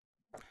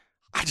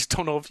 I just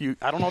don't know if you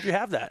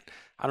have that.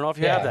 I don't know if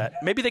you have that.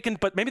 Maybe they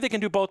can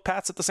do both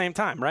paths at the same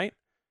time, right?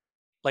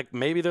 Like,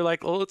 maybe they're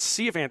like, well, let's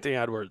see if Anthony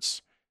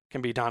Edwards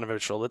can be Donovan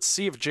Mitchell. Let's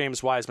see if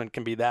James Wiseman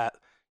can be that,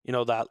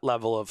 that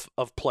level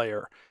of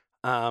player.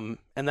 And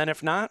then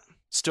if not,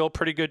 still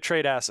pretty good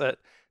trade asset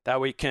that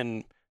we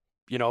can,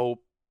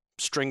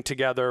 string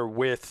together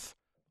with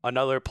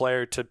another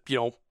player to,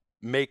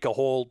 make a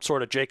whole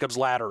sort of Jacob's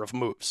ladder of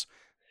moves.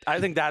 I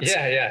think that's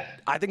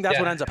I think that's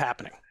what ends up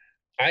happening.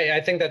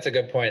 I think that's a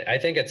good point. I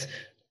think it's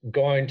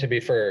going to be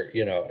for,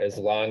 as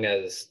long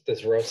as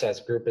this Rosas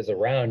group is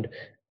around,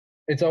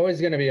 it's always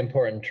going to be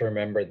important to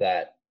remember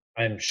that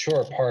I'm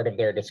sure part of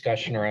their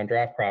discussion around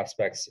draft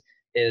prospects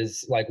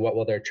is like, what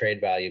will their trade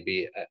value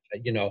be?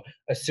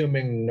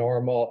 Assuming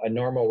a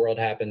normal world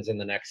happens in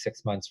the next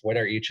 6 months, what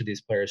are each of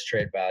these players'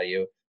 trade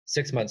value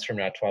 6 months from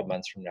now, 12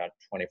 months from now,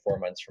 24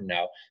 months from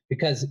now?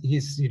 Because he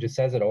just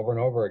says it over and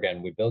over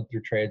again. We build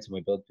through trades and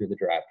we build through the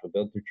draft. We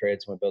build through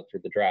trades and we build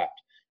through the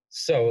draft.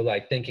 So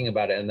like thinking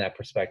about it in that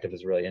perspective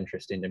is really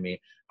interesting to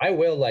me. I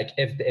will, like,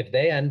 if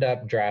they end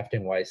up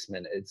drafting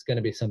Wiseman, it's going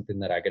to be something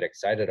that I get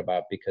excited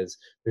about, because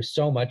there's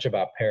so much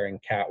about pairing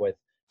Cat with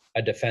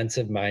a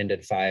defensive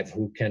minded five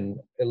who can,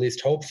 at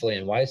least hopefully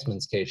in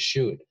Wiseman's case,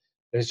 shoot.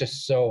 There's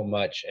just so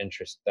much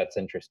interest that's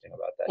interesting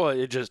about that.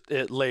 Well,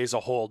 it lays a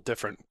whole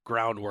different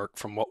groundwork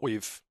from what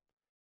we've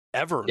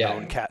ever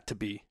known Cat to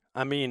be.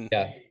 I mean,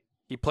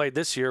 he played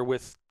this year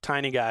with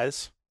tiny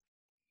guys,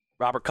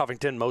 Robert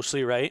Covington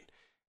mostly, right?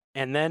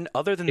 And then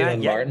other than that,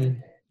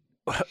 Martin.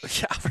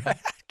 Yeah, right.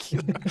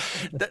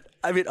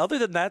 I mean, other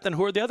than that, then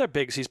who are the other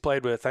bigs he's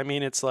played with? I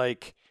mean, it's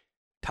like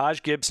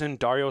Taj Gibson,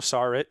 Dario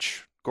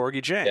Saric,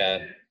 Gorgie Jang.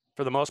 Yeah.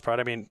 For the most part.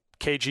 I mean,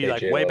 KG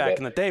like way back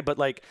in the day, but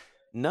like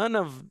none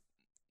of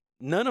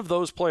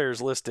those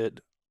players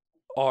listed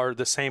are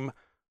the same.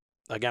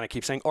 Again, I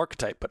keep saying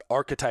archetype, but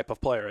archetype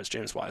of player as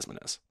James Wiseman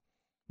is.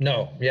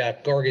 No, yeah,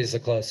 Gorgie's the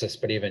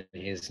closest, but even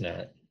he's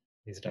not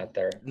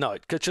there. No,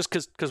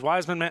 because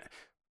Wiseman, man,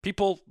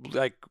 people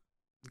like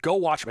go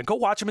watch him and go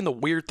watch him in the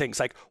weird things.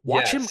 Like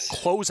watch him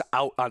close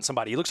out on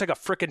somebody. He looks like a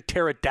freaking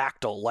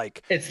pterodactyl.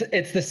 Like it's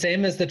the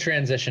same as the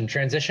transition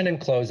and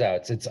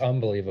closeouts. It's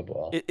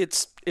unbelievable.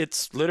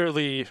 It's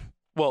literally,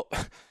 well,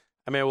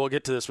 I mean, we'll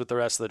get to this with the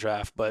rest of the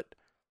draft, but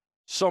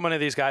so many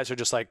of these guys are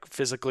just like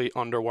physically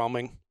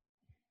underwhelming.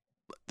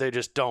 They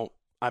just don't.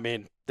 I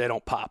mean, they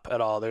don't pop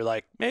at all. They're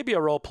like maybe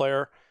a role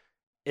player.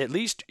 At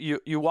least you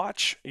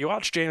watch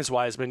James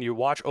Wiseman, you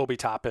watch Obi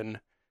Toppin,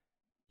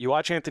 you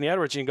watch Anthony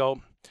Edwards, and you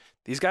go,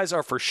 these guys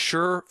are for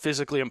sure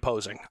physically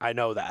imposing. I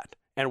know that,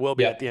 and will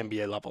be at the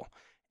NBA level.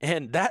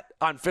 And that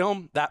on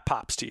film, that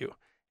pops to you.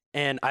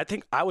 And I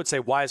think I would say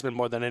Wiseman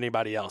more than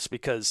anybody else,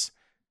 because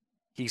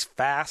he's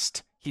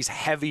fast, he's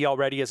heavy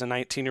already as a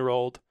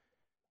 19-year-old,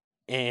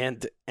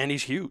 and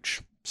he's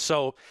huge.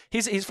 So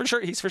he's for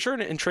sure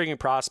an intriguing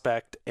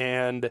prospect,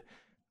 and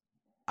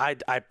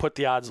I'd put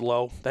the odds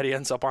low that he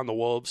ends up on the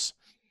Wolves,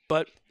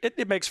 but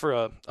it makes for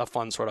a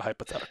fun sort of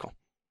hypothetical.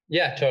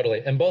 Yeah,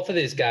 totally. And both of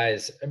these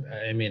guys,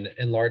 I mean,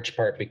 in large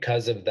part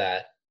because of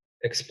that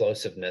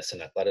explosiveness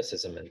and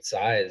athleticism and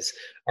size,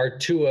 are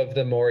two of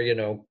the more,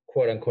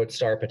 quote unquote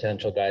star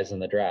potential guys in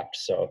the draft.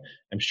 So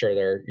I'm sure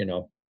they're,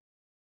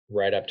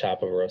 right up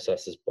top of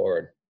Rosas's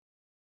board.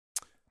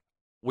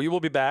 We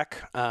will be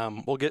back.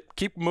 We'll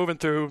keep moving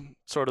through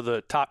sort of the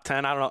top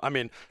 10. I don't know. I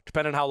mean,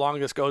 depending on how long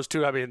this goes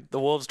to. I mean, the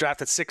Wolves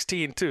drafted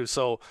 16 too,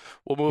 so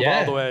we'll move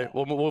all the way.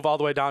 We'll move all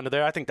the way down to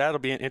there. I think that'll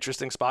be an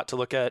interesting spot to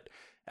look at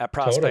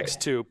prospects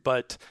too.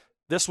 But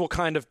this will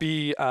kind of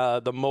be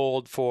the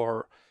mold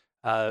for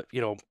a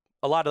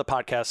lot of the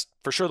podcasts,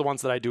 for sure the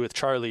ones that I do with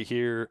Charlie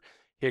here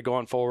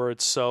going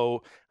forward.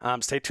 So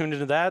stay tuned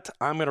into that.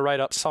 I'm going to write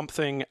up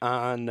something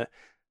on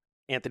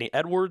Anthony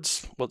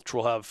Edwards, which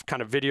will have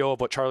kind of video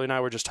of what Charlie and I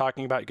were just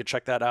talking about. You can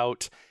check that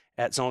out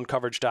at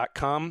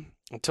zonecoverage.com.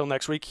 Until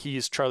next week,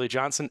 he's Charlie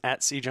Johnson at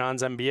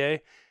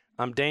CJohnsNBA.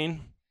 I'm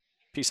Dane.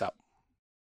 Peace out.